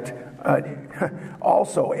look at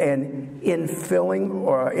also an infilling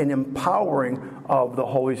or an empowering of the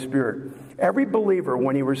Holy Spirit. Every believer,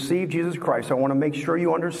 when you receive Jesus Christ, I want to make sure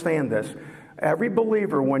you understand this. Every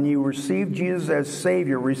believer, when you receive Jesus as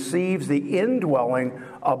Savior, receives the indwelling,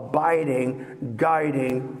 abiding,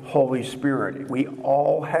 guiding Holy Spirit. We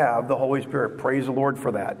all have the Holy Spirit. Praise the Lord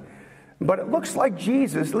for that. But it looks like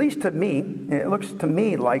Jesus, at least to me, it looks to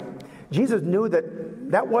me like Jesus knew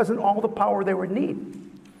that wasn't all the power they would need.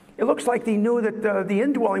 It looks like he knew that the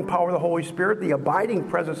indwelling power of the Holy Spirit, the abiding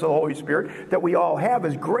presence of the Holy Spirit that we all have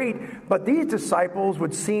is great, but these disciples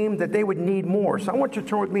would seem that they would need more. So I want you to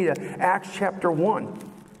turn with me to Acts chapter 1.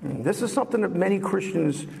 This is something that many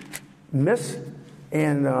Christians miss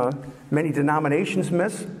and many denominations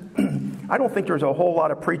miss. I don't think there's a whole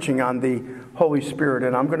lot of preaching on the Holy Spirit,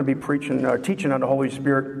 and I'm going to be teaching on the Holy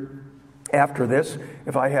Spirit after this,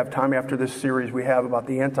 if I have time after this series we have about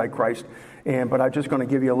the Antichrist. But I'm just going to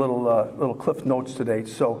give you a little cliff notes today.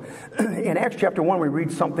 So in Acts chapter 1, we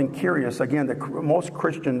read something curious, again, that most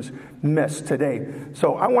Christians miss today.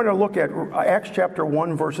 So I want to look at Acts chapter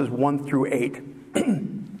 1, verses 1 through 8.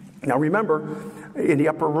 Now remember, in the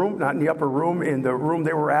upper room, not in the upper room, in the room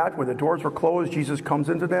they were at where the doors were closed, Jesus comes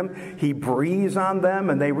into them. He breathes on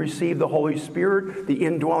them and they receive the Holy Spirit, the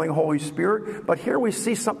indwelling Holy Spirit. But here we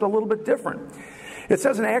see something a little bit different. It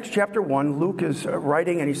says in Acts chapter 1, Luke is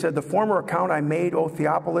writing, and he said, "The former account I made, O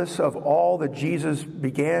Theophilus, of all that Jesus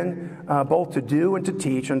began both to do and to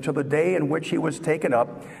teach until the day in which he was taken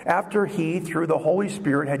up, after he, through the Holy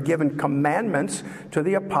Spirit, had given commandments to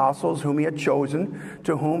the apostles whom he had chosen,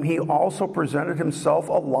 to whom he also presented himself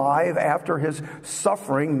alive after his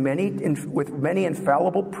suffering with many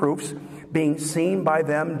infallible proofs, being seen by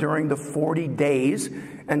them during the 40 days,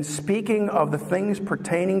 and speaking of the things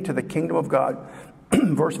pertaining to the kingdom of God."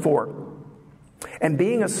 Verse 4, "And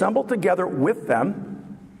being assembled together with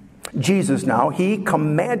them," Jesus now, "he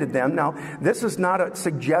commanded them." Now, this is not a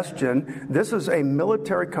suggestion. This is a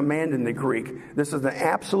military command in the Greek. This is an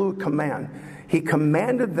absolute command. "He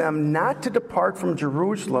commanded them not to depart from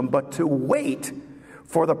Jerusalem, but to wait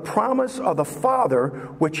for the promise of the Father,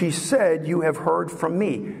 which he said, 'You have heard from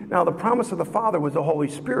me.'" Now, the promise of the Father was the Holy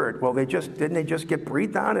Spirit. Well, didn't they just get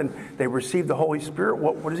breathed on and they received the Holy Spirit?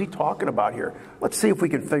 What is he talking about here? Let's see if we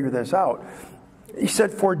can figure this out. He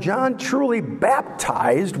said, "For John truly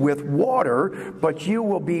baptized with water, but you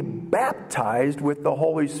will be baptized with the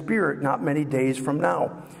Holy Spirit not many days from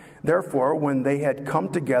now." Therefore, when they had come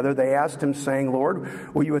together, they asked him, saying, "Lord,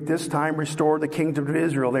 will you at this time restore the kingdom of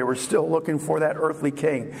Israel?" They were still looking for that earthly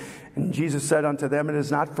king. And Jesus said unto them, "It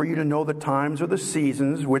is not for you to know the times or the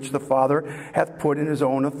seasons which the Father hath put in his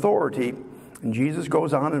own authority." And Jesus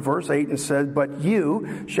goes on in verse 8 and says, "But you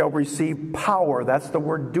shall receive power." That's the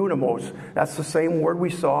word dunamos. That's the same word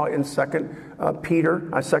we saw in 2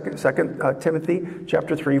 Timothy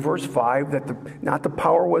chapter 3, verse 5, that not the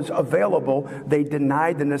power was available. They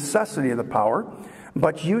denied the necessity of the power.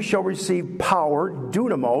 "But you shall receive power,"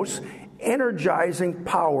 dunamos, energizing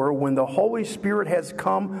power, "when the Holy Spirit has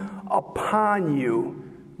come upon you."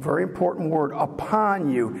 Very important word, upon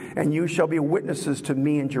you. "And you shall be witnesses to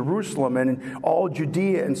me in Jerusalem and in all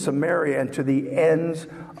Judea and Samaria and to the ends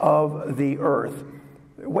of the earth."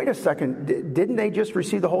 Wait a second. Didn't they just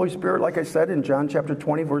receive the Holy Spirit, like I said, in John chapter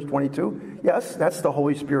 20, verse 22? Yes, that's the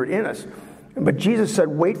Holy Spirit in us. But Jesus said,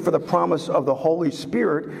 wait for the promise of the Holy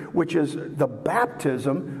Spirit, which is the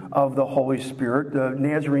baptism of the Holy Spirit. The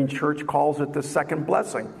Nazarene Church calls it the second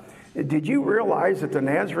blessing. Did you realize that the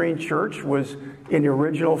Nazarene Church was, in the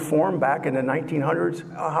original form back in the 1900s,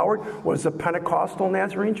 Howard, was the Pentecostal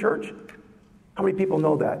Nazarene Church? How many people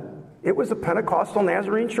know that? It was the Pentecostal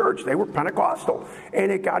Nazarene Church. They were Pentecostal.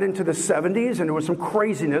 And it got into the 70s, and there was some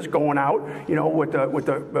craziness going out, with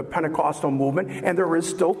the Pentecostal movement. And there is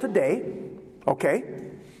still today, okay?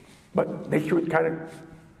 But they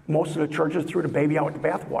most of the churches threw the baby out with the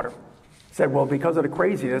bathwater. Said, well, because of the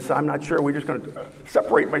craziness, I'm not sure, we're just going to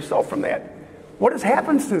separate myself from that. What has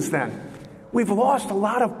happened since then? We've lost a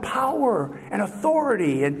lot of power and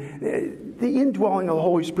authority and the indwelling of the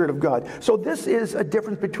Holy Spirit of God. So this is a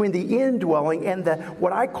difference between the indwelling and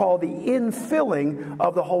what I call the infilling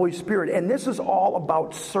of the Holy Spirit. And this is all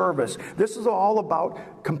about service. This is all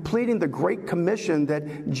about completing the Great Commission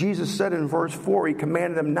that Jesus said in verse 4. He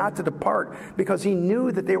commanded them not to depart because he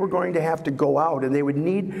knew that they were going to have to go out and they would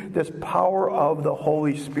need this power of the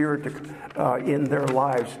Holy Spirit in their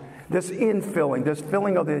lives. This infilling, this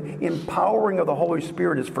filling of the empowering of the Holy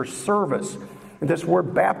Spirit is for service. And this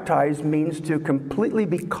word baptized means to completely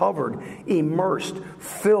be covered, immersed,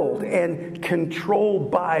 filled, and controlled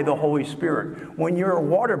by the Holy Spirit. When you're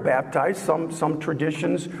water baptized, some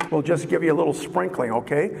traditions will just give you a little sprinkling,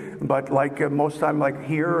 okay? But like most time, like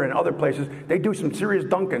here and other places, they do some serious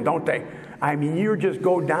dunking, don't they? I mean, you just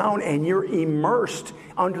go down and you're immersed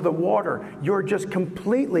under the water. You're just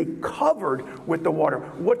completely covered with the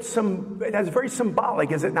water. That's very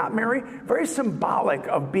symbolic, is it not, Mary? Very symbolic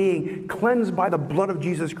of being cleansed by the blood of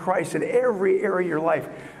Jesus Christ in every area of your life.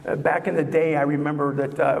 Back in the day, I remember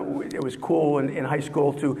that it was cool in high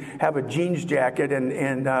school to have a jeans jacket,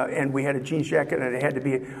 and we had a jeans jacket, and it had to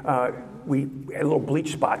be we had little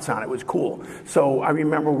bleach spots on it. It was cool. So I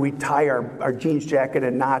remember we tie our jeans jacket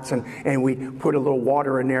in knots, and we put a little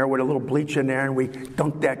water in there with a little bleach in there, and we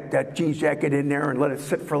dunk that jeans jacket in there and let it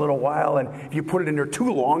sit for a little while. And if you put it in there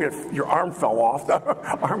too long, your arm fell off. The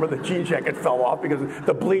arm of the jeans jacket fell off because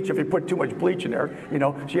the bleach, if you put too much bleach in there, so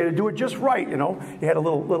you had to do it just right, You had a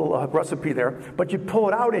little recipe there. But you'd pull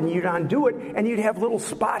it out and you'd undo it, and you'd have little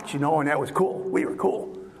spots, and that was cool. We were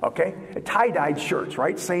cool. Okay? Tie-dyed shirts,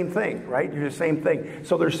 right? Same thing, right? You're the same thing.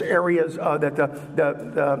 So there's areas that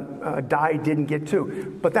the dye didn't get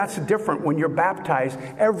to. But that's different when you're baptized.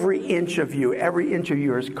 Every inch of you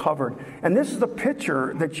is covered. And this is the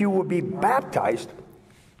picture that you will be baptized.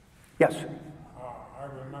 Yes? I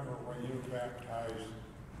remember when you baptized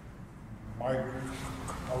Mike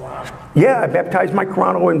Carano. Yeah, I baptized Mike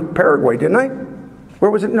Carano in Paraguay, didn't I? Where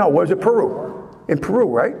was it? No, was it Peru? In Peru,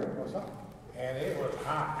 right? And it was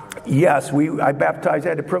hot. Yes, I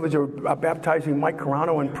had the privilege of baptizing Mike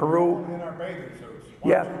Carano in Peru. In our bathing suits.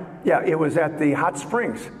 Yeah, it was at the hot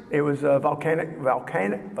springs. It was volcanic,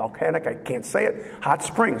 I can't say it, hot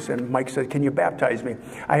springs. And Mike said, can you baptize me?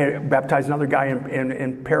 I had baptized another guy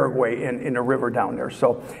in Paraguay in a river down there.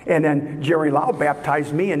 So, and then Jerry Lau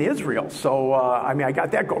baptized me in Israel. So, I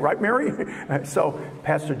got that go, right, Mary? So,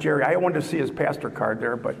 Pastor Jerry, I wanted to see his pastor card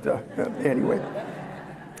there, but anyway.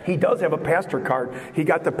 He does have a pastor card. He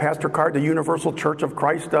got the pastor card, the Universal Church of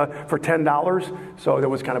Christ, for $10. So that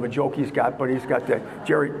was kind of a joke he's got, but he's got that.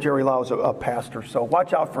 Jerry Lau is a pastor, so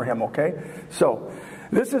watch out for him, okay? So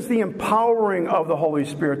this is the empowering of the Holy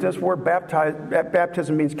Spirit. This word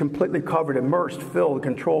baptism means completely covered, immersed, filled,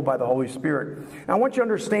 controlled by the Holy Spirit. And I want you to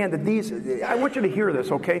understand that I want you to hear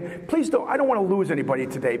this, okay? Please I don't want to lose anybody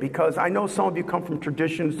today, because I know some of you come from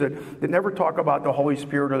traditions that never talk about the Holy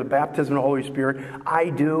Spirit or the baptism of the Holy Spirit. I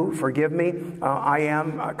do, forgive me.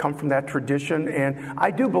 I come from that tradition, and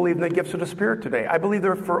I do believe in the gifts of the Spirit today. I believe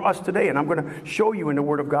they're for us today, and I'm going to show you in the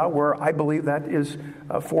Word of God where I believe that is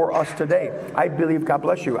for us today. I believe, God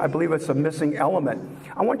bless you, I believe it's a missing element.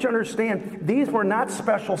 I want you to understand, these were not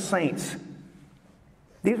special saints.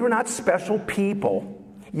 These were not special people.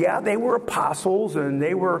 Yeah, they were apostles, and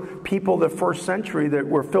they were people of the first century that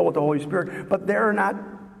were filled with the Holy Spirit, but they're not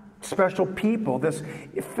special people. This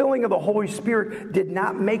filling of the Holy Spirit did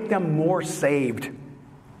not make them more saved.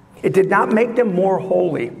 It did not make them more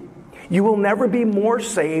holy. You will never be more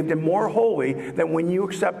saved and more holy than when you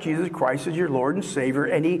accept Jesus Christ as your Lord and Savior,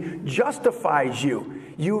 and He justifies you.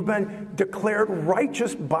 You've been declared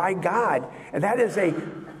righteous by God. And that is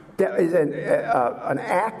an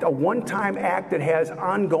act, a one-time act that has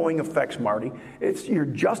ongoing effects, Marty. You're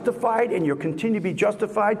justified, and you'll continue to be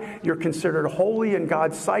justified. You're considered holy in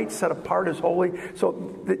God's sight, set apart as holy.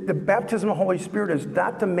 So the baptism of the Holy Spirit is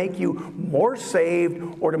not to make you more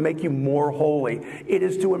saved or to make you more holy. It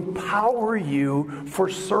is to empower you for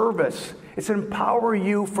service. It's to empower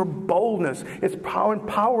you for boldness. It's to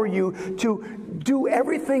empower you to do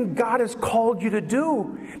everything God has called you to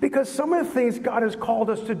do. Because some of the things God has called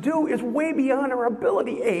us to do is way beyond our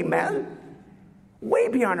ability. Amen? Way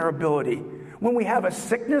beyond our ability. When we have a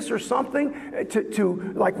sickness or something,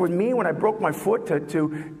 to like with me when I broke my foot,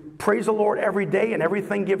 to praise the Lord every day and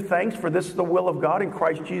everything give thanks, for this is the will of God in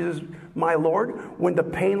Christ Jesus my Lord. When the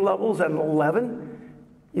pain level's at 11,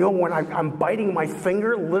 You know, when I'm biting my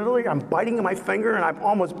finger, literally, I'm biting my finger and I'm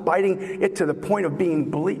almost biting it to the point of being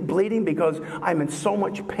bleeding because I'm in so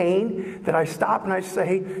much pain that I stop and I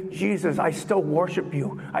say, Jesus, I still worship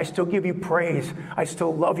you. I still give you praise. I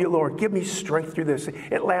still love you, Lord. Give me strength through this.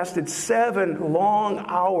 It lasted 7 long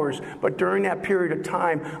hours, but during that period of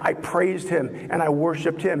time, I praised him and I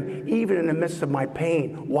worshiped him, even in the midst of my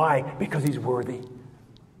pain. Why? Because he's worthy.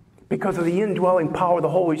 Because of the indwelling power of the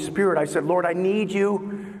Holy Spirit, I said, Lord, I need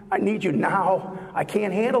you. I need you now. I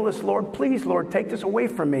can't handle this, Lord. Please, Lord, take this away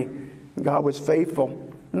from me. And God was faithful.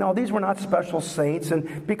 No, these were not special saints.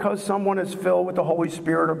 And because someone is filled with the Holy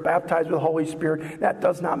Spirit or baptized with the Holy Spirit, that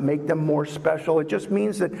does not make them more special. It just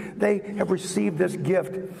means that they have received this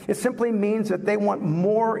gift. It simply means that they want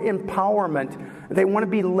more empowerment. They want to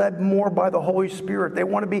be led more by the Holy Spirit. They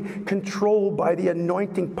want to be controlled by the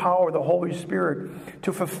anointing power of the Holy Spirit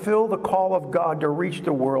to fulfill the call of God to reach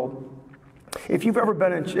the world. If you've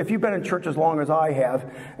been in church as long as I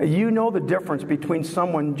have, you know the difference between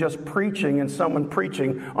someone just preaching and someone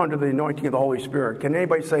preaching under the anointing of the Holy Spirit. Can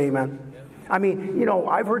anybody say amen? I mean, you know,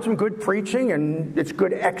 I've heard some good preaching, and it's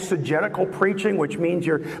good exegetical preaching, which means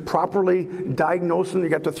you're properly diagnosing. You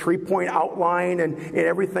got the 3-point outline and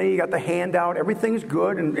everything. You got the handout. Everything's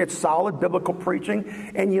good, and it's solid biblical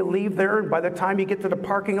preaching. And you leave there, and by the time you get to the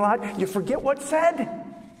parking lot, you forget what's said.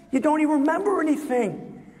 You don't even remember anything.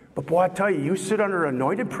 But boy, I tell you, you sit under an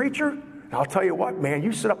anointed preacher, and I'll tell you what, man,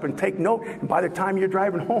 you sit up and take note, and by the time you're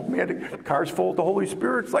driving home, man, the car's full of the Holy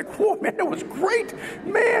Spirit. It's like, whoa, man, it was great.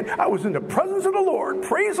 Man, I was in the presence of the Lord.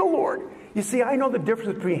 Praise the Lord. You see, I know the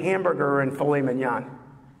difference between hamburger and filet mignon.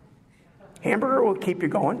 Hamburger will keep you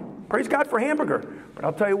going. Praise God for hamburger. But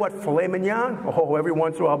I'll tell you what, filet mignon, oh, every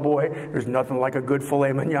once in a while, boy, there's nothing like a good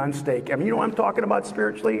filet mignon steak. I mean, you know what I'm talking about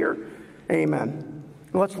spiritually here? Amen.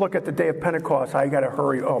 Let's look at the day of Pentecost. I got to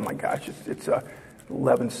hurry. Oh, my gosh. It's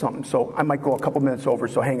 11-something. So I might go a couple minutes over,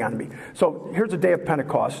 so hang on to me. So here's the day of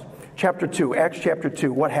Pentecost. Chapter 2, Acts chapter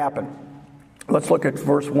 2. What happened? Let's look at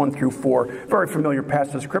verse 1 through 4. Very familiar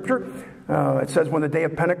passage of Scripture. It says, when the day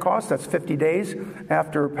of Pentecost, that's 50 days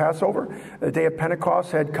after Passover, the day of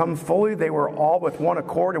Pentecost had come fully. They were all with one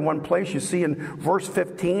accord in one place. You see in verse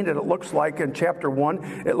 15 that it looks like in chapter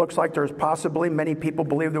 1, it looks like there's possibly, many people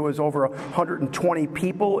believe there was over 120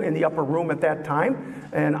 people in the upper room at that time.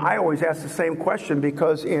 And I always ask the same question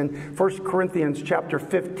because in 1 Corinthians chapter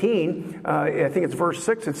 15, I think it's verse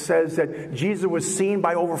 6, it says that Jesus was seen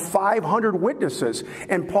by over 500 witnesses.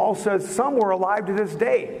 And Paul says some were alive to this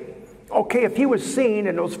day. Okay, if he was seen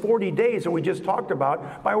in those 40 days that we just talked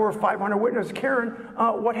about by over 500 witnesses, Karen,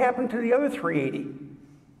 what happened to the other 380?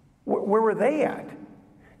 Where were they at?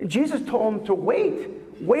 Jesus told them to wait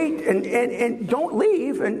and don't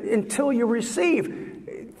leave until you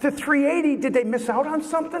receive. The 380, did they miss out on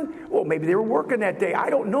something? Well, maybe they were working that day. I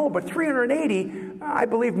don't know, but 380, I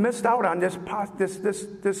believe, missed out on this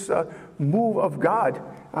move of God.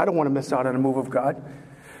 I don't want to miss out on a move of God.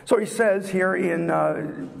 So he says here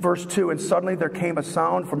in verse 2, and suddenly there came a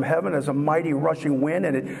sound from heaven as a mighty rushing wind,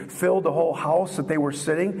 and it filled the whole house that they were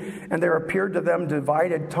sitting. And there appeared to them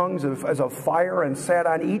divided tongues as of fire, and sat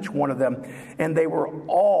on each one of them. And they were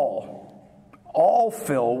all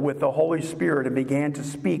filled with the Holy Spirit and began to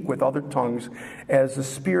speak with other tongues as the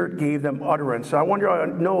Spirit gave them utterance. I want you to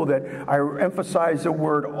know that I emphasize the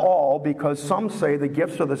word all because some say the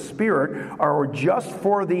gifts of the Spirit are just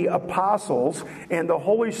for the apostles, and the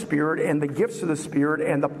Holy Spirit and the gifts of the Spirit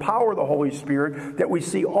and the power of the Holy Spirit that we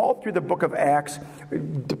see all through the book of Acts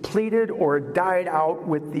depleted or died out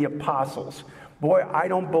with the apostles. Boy, I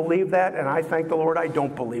don't believe that, and I thank the Lord I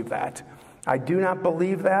don't believe that. I do not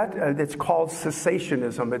believe that. It's called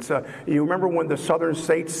cessationism. You remember when the southern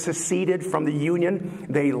states seceded from the Union?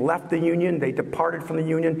 They left the Union. They departed from the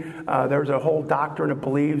Union. There's a whole doctrine that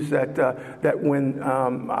believes that when,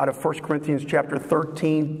 out of 1 Corinthians chapter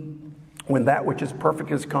 13, when that which is perfect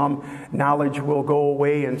has come, knowledge will go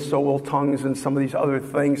away, and so will tongues and some of these other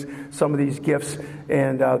things, some of these gifts.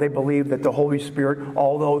 And they believe that the Holy Spirit,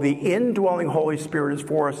 although the indwelling Holy Spirit is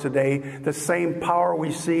for us today, the same power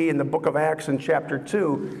we see in the book of Acts in chapter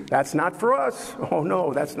 2, that's not for us. Oh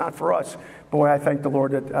no, that's not for us. Boy, I thank the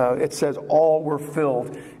Lord that it says all were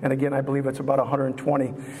filled. And again, I believe it's about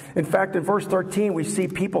 120. In fact, in verse 13, we see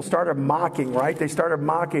people started mocking, right? They started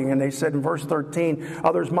mocking, and they said in verse 13,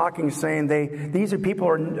 others mocking, saying, these people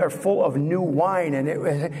are full of new wine. And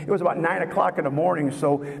it was about 9 o'clock in the morning,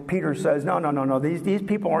 so Peter says, no, these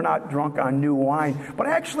people are not drunk on new wine. But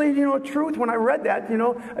actually, truth, when I read that,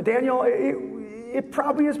 Daniel, it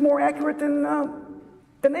probably is more accurate than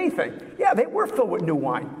anything. Yeah, they were filled with new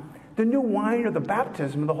wine. the new wine of the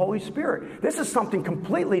baptism of the Holy Spirit. This is something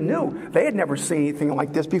completely new. They had never seen anything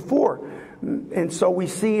like this before. And so we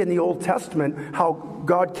see in the Old Testament how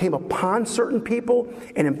God came upon certain people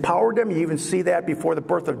and empowered them. You even see that before the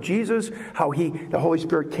birth of Jesus, how the Holy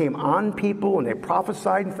Spirit came on people and they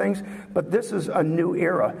prophesied and things. But this is a new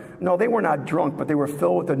era. No, they were not drunk, but they were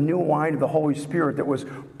filled with the new wine of the Holy Spirit that was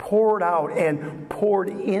poured out and poured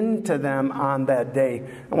into them on that day.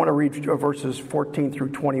 I want to read verses 14 through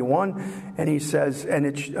 21. And he says,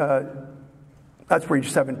 let's read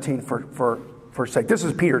 17 for sake. This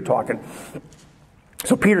is Peter talking.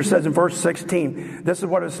 So Peter says in verse 16, this is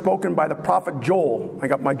what is spoken by the prophet Joel. I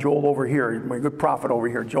got my Joel over here, my good prophet over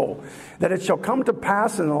here, Joel. That it shall come to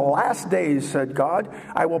pass in the last days, said God,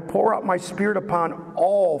 I will pour out my spirit upon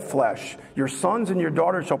all flesh. Your sons and your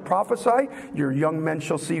daughters shall prophesy. Your young men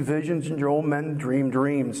shall see visions, and your old men dream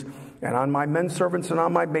dreams. And on my men servants and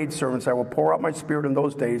on my maid servants I will pour out my spirit in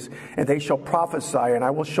those days, and they shall prophesy, and I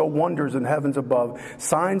will show wonders in heavens above,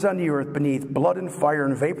 signs on the earth beneath, blood and fire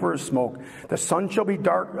and vapor of smoke. The sun shall be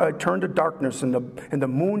turned to darkness, and the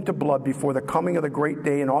moon to blood before the coming of the great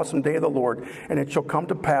day and awesome day of the Lord. And it shall come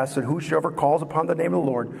to pass that whosoever calls upon the name of the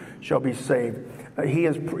Lord shall be saved. He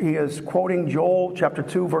is quoting Joel chapter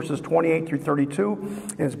 2 verses 28 through 32.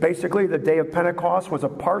 And it's basically the day of Pentecost was a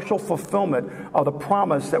partial fulfillment of the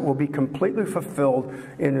promise that will be completely fulfilled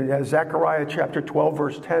in Zechariah chapter 12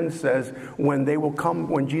 verse 10 says,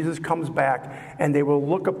 when Jesus comes back, and they will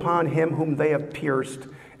look upon him whom they have pierced,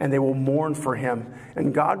 and they will mourn for him.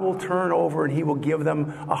 And God will turn over and he will give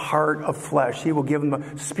them a heart of flesh. He will give them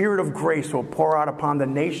a spirit of grace will pour out upon the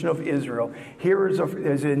nation of Israel. Here is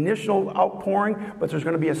an initial outpouring, but there's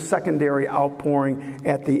going to be a secondary outpouring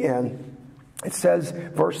at the end. It says,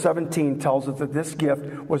 verse 17 tells us that this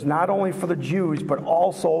gift was not only for the Jews, but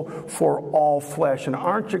also for all flesh. And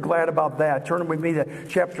aren't you glad about that? Turn with me to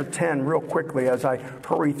chapter 10 real quickly as I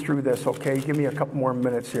hurry through this, okay? Give me a couple more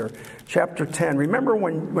minutes here. Chapter 10. Remember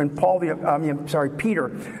when Peter,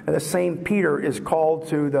 the same Peter, is called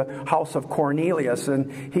to the house of Cornelius.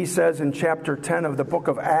 And he says in chapter 10 of the book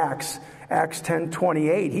of Acts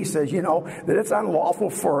 10:28, he says, that it's unlawful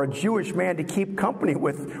for a Jewish man to keep company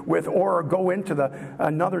with or go into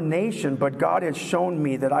another nation, but God has shown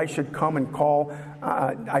me that I should come and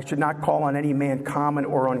I should not call on any man common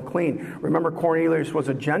or unclean. Remember, Cornelius was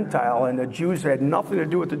a Gentile, and the Jews had nothing to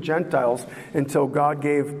do with the Gentiles until God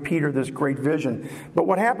gave Peter this great vision. But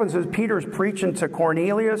what happens is Peter's preaching to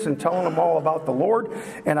Cornelius and telling him all about the Lord,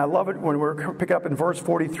 and I love it when we pick up in verse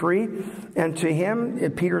 43, and to him,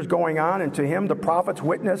 Peter's going on, and to him the prophets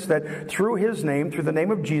witness that through his name, through the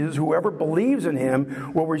name of Jesus, whoever believes in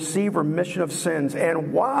him will receive remission of sins.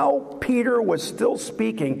 And while Peter was still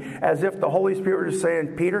speaking, as if the Holy Spirit is saying,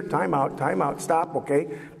 Peter, time out, stop,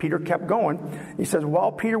 okay? Peter kept going. He says,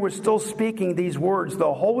 while Peter was still speaking these words,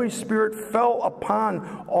 the Holy Spirit fell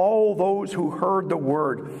upon all those who heard the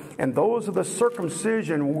word. And those of the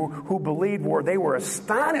circumcision who believed they were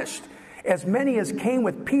astonished, as many as came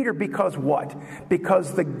with Peter, because what?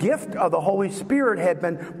 Because the gift of the Holy Spirit had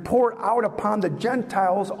been poured out upon the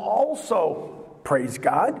Gentiles also. Praise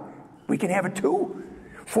God. We can have it too.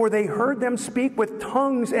 For they heard them speak with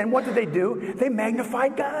tongues, and what did they do? They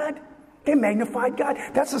magnified God. They magnified God.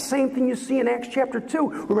 That's the same thing you see in Acts chapter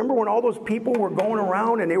 2. Remember when all those people were going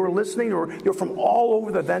around and they were listening? They were from all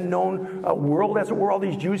over the then known world, as it were. All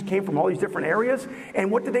these Jews came from all these different areas.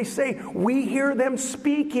 And what did they say? We hear them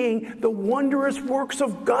speaking the wondrous works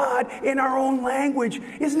of God in our own language.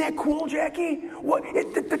 Isn't that cool, Jackie?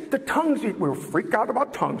 The tongues, we were freaked out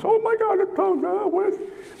about tongues. Oh my God, the tongues.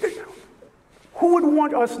 Who would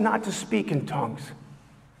want us not to speak in tongues?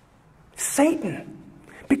 Satan.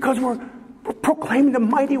 Because we're proclaiming the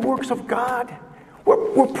mighty works of God.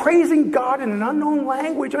 We're praising God in an unknown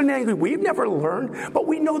language, we've never learned. But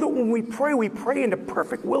we know that when we pray in the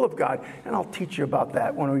perfect will of God. And I'll teach you about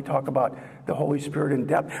that when we talk about the Holy Spirit in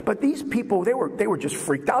depth. But these people, they were just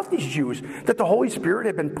freaked out, these Jews, that the Holy Spirit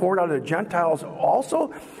had been poured out of the Gentiles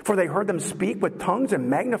also, for they heard them speak with tongues and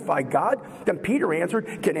magnify God. Then Peter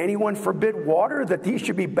answered, can anyone forbid water that these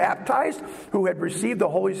should be baptized, who had received the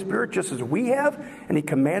Holy Spirit just as we have? And he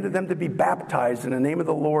commanded them to be baptized in the name of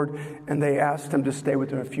the Lord, and they asked him to stay with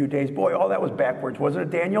them a few days. Boy, all that was backwards, wasn't it,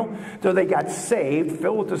 Daniel? So they got saved,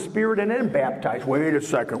 filled with the Spirit, and then baptized. Wait a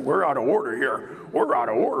second, we're out of order here. We're out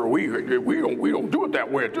of order. We don't do it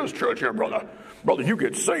that way at this church here, brother. Brother, you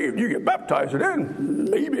get saved, you get baptized, and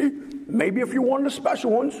then maybe if you're one of the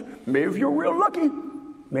special ones, maybe if you're real lucky,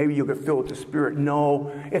 maybe you get filled with the Spirit.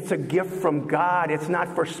 No, it's a gift from God. It's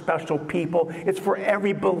not for special people. It's for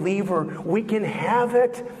every believer. We can have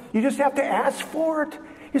it. You just have to ask for it.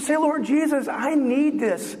 You say, Lord Jesus, I need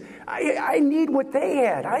this. I need what they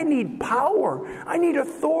had. I need power. I need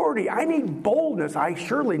authority. I need boldness. I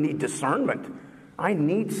surely need discernment. I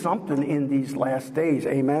need something in these last days.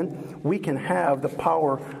 Amen? We can have the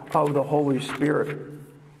power of the Holy Spirit.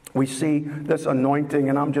 We see this anointing,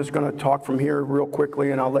 and I'm just going to talk from here real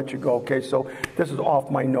quickly, and I'll let you go, okay? So this is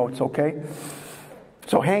off my notes, okay?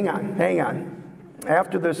 So hang on.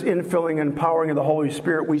 After this infilling and empowering of the Holy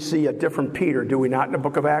Spirit, we see a different Peter, do we not, in the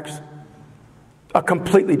book of Acts? A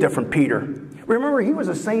completely different Peter. Remember, he was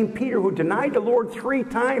the same Peter who denied the Lord 3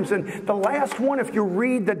 times. And the last one, if you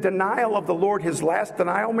read the denial of the Lord, his last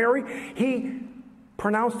denial, Mary, he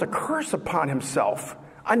pronounced a curse upon himself.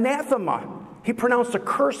 Anathema. He pronounced a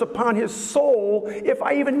curse upon his soul, if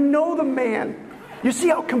I even know the man. You see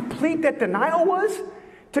how complete that denial was?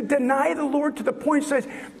 To deny the Lord to the point says,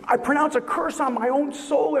 I pronounce a curse on my own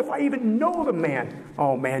soul if I even know the man.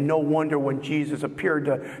 Oh man, no wonder when Jesus appeared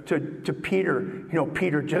to Peter,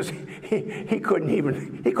 Peter just he couldn't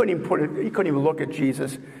even look at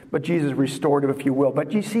Jesus. But Jesus restored him, if you will.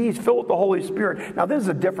 But you see, he's filled with the Holy Spirit. Now this is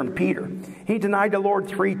a different Peter. He denied the Lord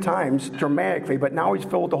 3 times dramatically, but now he's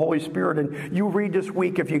filled with the Holy Spirit. And you read this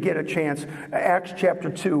week, if you get a chance, Acts chapter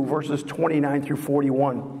 2, verses 29 through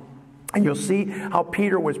 41. And you'll see how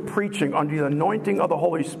Peter was preaching under the anointing of the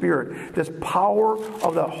Holy Spirit. This power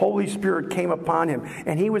of the Holy Spirit came upon him.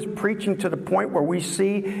 And he was preaching to the point where we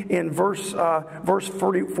see in verse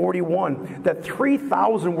 41 that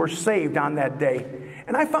 3,000 were saved on that day.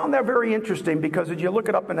 And I found that very interesting because as you look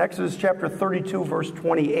it up in Exodus chapter 32, verse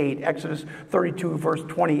 28, Exodus 32, verse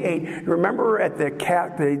 28, remember at the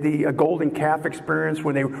golden calf experience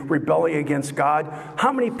when they were rebelling against God,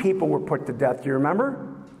 how many people were put to death? Do you remember?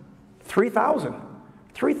 3,000.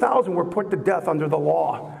 3,000 were put to death under the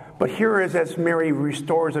law. But here is, as Mary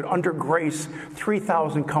restores it, under grace,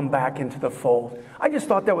 3,000 come back into the fold. I just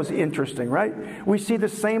thought that was interesting, right? We see the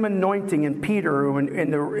same anointing in Peter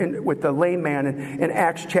with the lame man in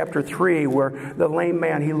Acts chapter 3, where the lame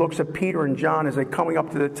man, he looks at Peter and John as they're coming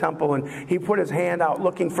up to the temple, and he put his hand out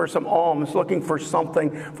looking for some alms, looking for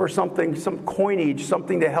something, some coinage,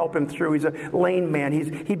 something to help him through. He's a lame man.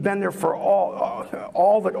 He'd been there for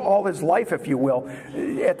all his life, if you will,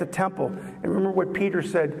 at the temple. And remember what Peter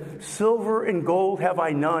said, silver and gold have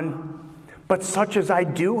I none, but such as I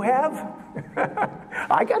do have,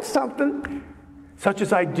 I got something. Such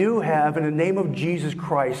as I do have, in the name of Jesus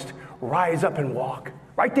Christ, rise up and walk.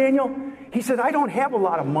 Right, Daniel? He said, I don't have a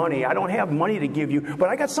lot of money. I don't have money to give you, but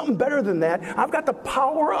I got something better than that. I've got the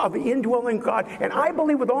power of the indwelling God, and I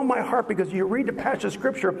believe with all my heart, because you read the passage of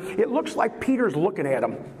Scripture, it looks like Peter's looking at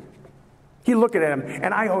him. He's looking at him,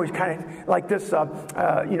 and I always kind of like this, at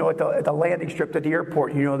the landing strip at the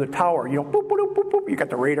airport, the tower, boop, boop, boop, boop, boop. You got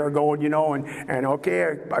the radar going, and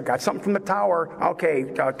okay, I got something from the tower. Okay,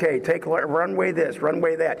 take runway this,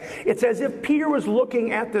 runway that. It's as if Peter was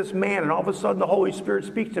looking at this man, and all of a sudden the Holy Spirit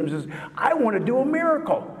speaks to him and says, I want to do a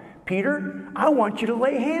miracle. Peter, I want you to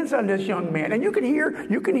lay hands on this young man. And you can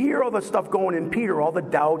hear all the stuff going in Peter, all the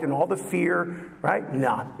doubt and all the fear, right?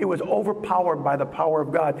 Nah, it was overpowered by the power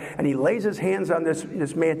of God. And he lays his hands on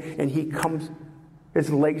this man, and he comes, his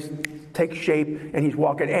legs take shape, and he's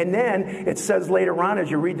walking. And then it says later on, as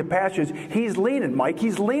you read the passage, he's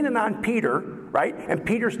leaning on Peter, right? And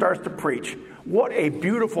Peter starts to preach. What a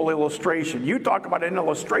beautiful illustration. You talk about an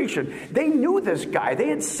illustration. They knew this guy. They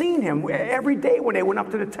had seen him every day when they went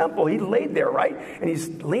up to the temple. He laid there, right? And he's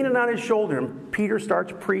leaning on his shoulder, and Peter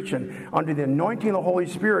starts preaching under the anointing of the Holy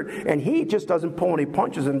Spirit. And he just doesn't pull any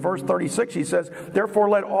punches. In verse 36, he says, therefore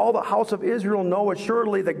let all the house of Israel know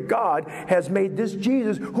assuredly that God has made this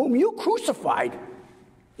Jesus, whom you crucified,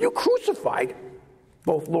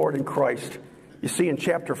 both Lord and Christ. You see in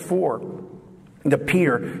chapter 4,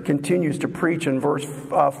 Peter continues to preach in verse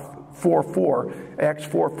 4:4. Acts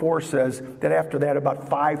 4:4 says that after that about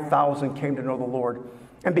 5,000 came to know the Lord.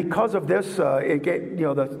 And because of this,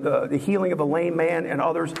 the healing of the lame man and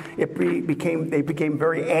others, they became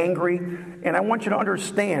very angry. And I want you to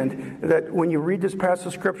understand that when you read this passage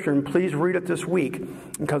of Scripture, and please read it this week,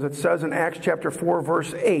 because it says in Acts chapter 4,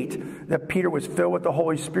 verse 8, that Peter was filled with the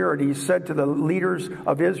Holy Spirit. He said to the leaders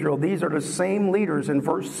of Israel, these are the same leaders in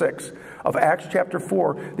verse 6 of Acts chapter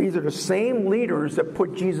 4. These are the same leaders that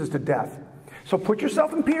put Jesus to death. So put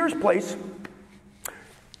yourself in Peter's place,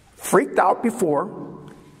 freaked out before,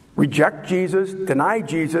 reject Jesus, deny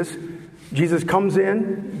Jesus. Jesus comes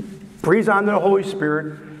in, breathes on the Holy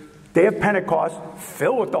Spirit, Day of Pentecost,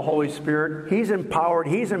 filled with the Holy Spirit. He's empowered.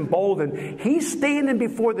 He's emboldened. He's standing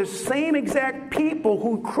before the same exact people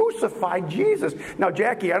who crucified Jesus. Now,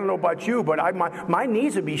 Jackie, I don't know about you, but my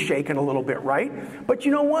knees would be shaking a little bit, right? But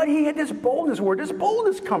you know what? He had this boldness. Where did this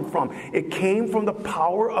boldness come from? It came from the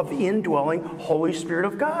power of the indwelling Holy Spirit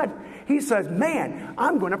of God. He says, man,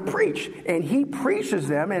 I'm going to preach. And he preaches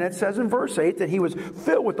them, and it says in verse 8 that he was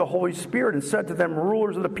filled with the Holy Spirit and said to them,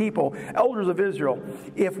 rulers of the people, elders of Israel,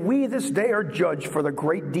 if we this day are judged for the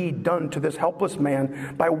great deed done to this helpless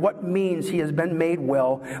man, by what means he has been made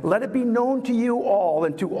well, let it be known to you all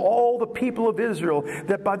and to all the people of Israel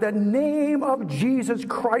that by the name of Jesus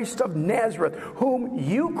Christ of Nazareth, whom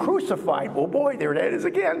you crucified, oh boy, there it is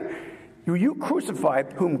again, you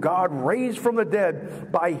crucified, whom God raised from the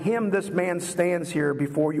dead, by him this man stands here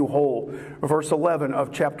before you whole. Verse 11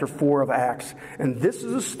 of chapter 4 of Acts. And this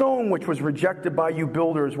is a stone which was rejected by you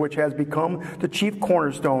builders, which has become the chief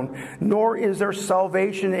cornerstone. Nor is there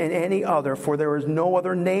salvation in any other, for there is no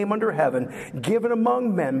other name under heaven given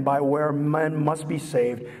among men by where men must be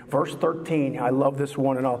saved. Verse 13, I love this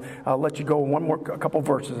one, and I'll let you go a couple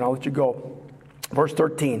verses, and I'll let you go. Verse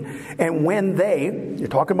 13, and when you're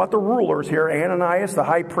talking about the rulers here, Ananias, the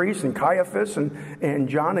high priest, and Caiaphas, and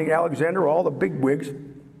John and Alexander, all the big wigs.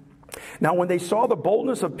 Now when they saw the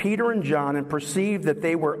boldness of Peter and John and perceived that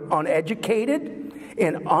they were uneducated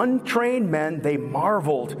and untrained men, they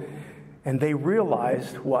marveled. And they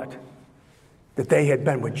realized what? That they had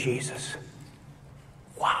been with Jesus.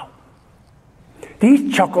 Wow.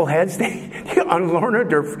 These chuckleheads, they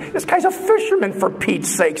unlearned. This guy's a fisherman, for Pete's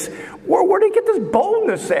sakes. Where did he get this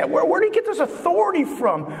boldness at? Where did he get this authority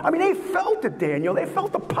from? I mean, they felt it, Daniel. They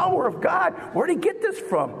felt the power of God. Where did he get this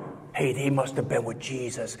from? Hey, they must have been with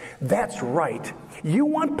Jesus. That's right. You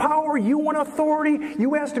want power? You want authority?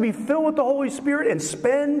 You ask to be filled with the Holy Spirit and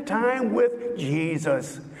spend time with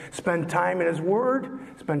Jesus. Spend time in His Word.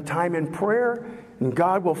 Spend time in prayer. And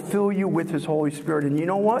God will fill you with His Holy Spirit. And you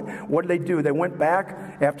know what? What did they do? They went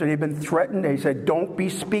back after they'd been threatened. They said, don't be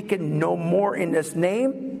speaking no more in this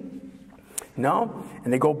name. No.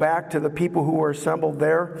 And they go back to the people who were assembled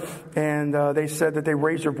there. And they said that they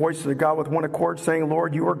raised their voices to God with one accord, saying,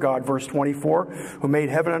 Lord, you are God, verse 24, who made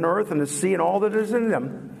heaven and earth and the sea and all that is in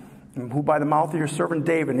them, and who by the mouth of your servant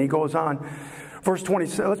David. And he goes on. Verse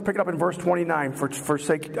 20, let's pick it up in verse 29 for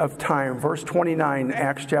sake of time. Verse 29,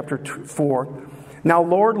 Acts chapter 4. Now,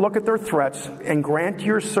 Lord, look at their threats and grant to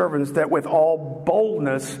your servants that with all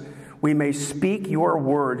boldness we may speak your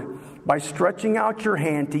word by stretching out your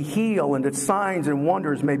hand to heal, and that signs and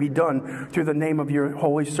wonders may be done through the name of your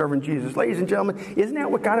holy servant Jesus. Ladies and gentlemen, isn't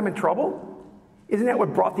that what got him in trouble? Isn't that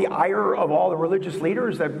what brought the ire of all the religious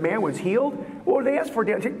leaders, that man was healed? Well, they asked for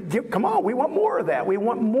it. Come on, we want more of that. We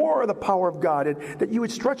want more of the power of God. And that you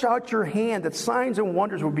would stretch out your hand, that signs and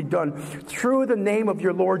wonders would be done through the name of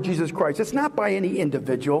your Lord Jesus Christ. It's not by any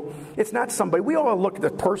individual. It's not somebody. We all look at the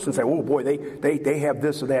person and say, oh boy, they have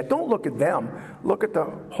this or that. Don't look at them. Look at the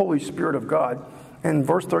Holy Spirit of God. And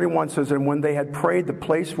verse 31 says, and when they had prayed, the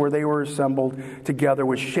place where they were assembled together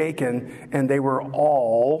was shaken, and they were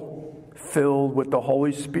all filled with the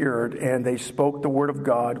Holy Spirit, and they spoke the word of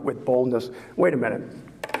God with boldness. Wait a minute.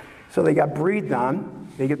 So they got breathed on.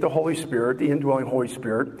 They get the Holy Spirit, the indwelling Holy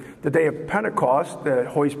Spirit. The day of Pentecost, the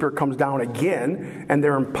Holy Spirit comes down again, and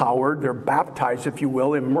they're empowered. They're baptized, if you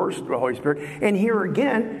will, immersed with the Holy Spirit. And here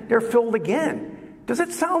again, they're filled again. Does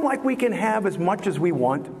it sound like we can have as much as we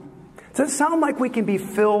want? Does it sound like we can be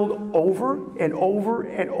filled over and over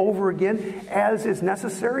and over again as is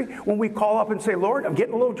necessary? When we call up and say, Lord, I'm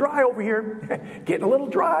getting a little dry over here. Getting a little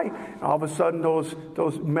dry. All of a sudden, those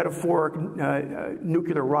metaphoric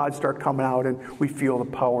nuclear rods start coming out, and we feel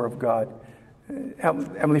the power of God.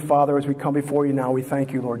 Heavenly Father, as we come before you now, we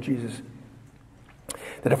thank you, Lord Jesus,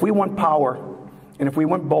 that if we want power and if we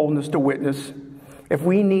want boldness to witness, if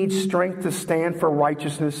we need strength to stand for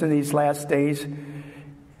righteousness in these last days,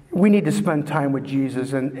 we need to spend time with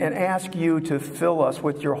Jesus and ask you to fill us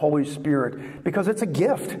with your Holy Spirit, because it's a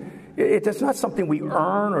gift. It's not something we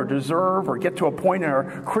earn or deserve or get to a point in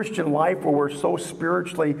our Christian life where we're so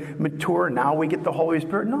spiritually mature. Now we get the Holy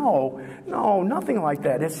Spirit. No, nothing like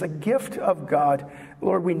that. It's a gift of God.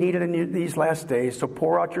 Lord, we need it in these last days. So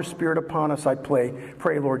pour out your Spirit upon us, I pray,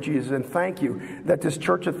 Lord Jesus. And thank you that this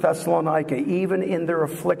church of Thessalonica, even in their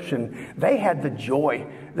affliction, they had the joy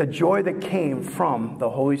that came from the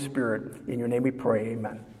Holy Spirit. In your name we pray,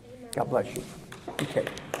 amen. God bless you. Okay.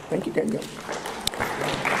 Thank you, Daniel.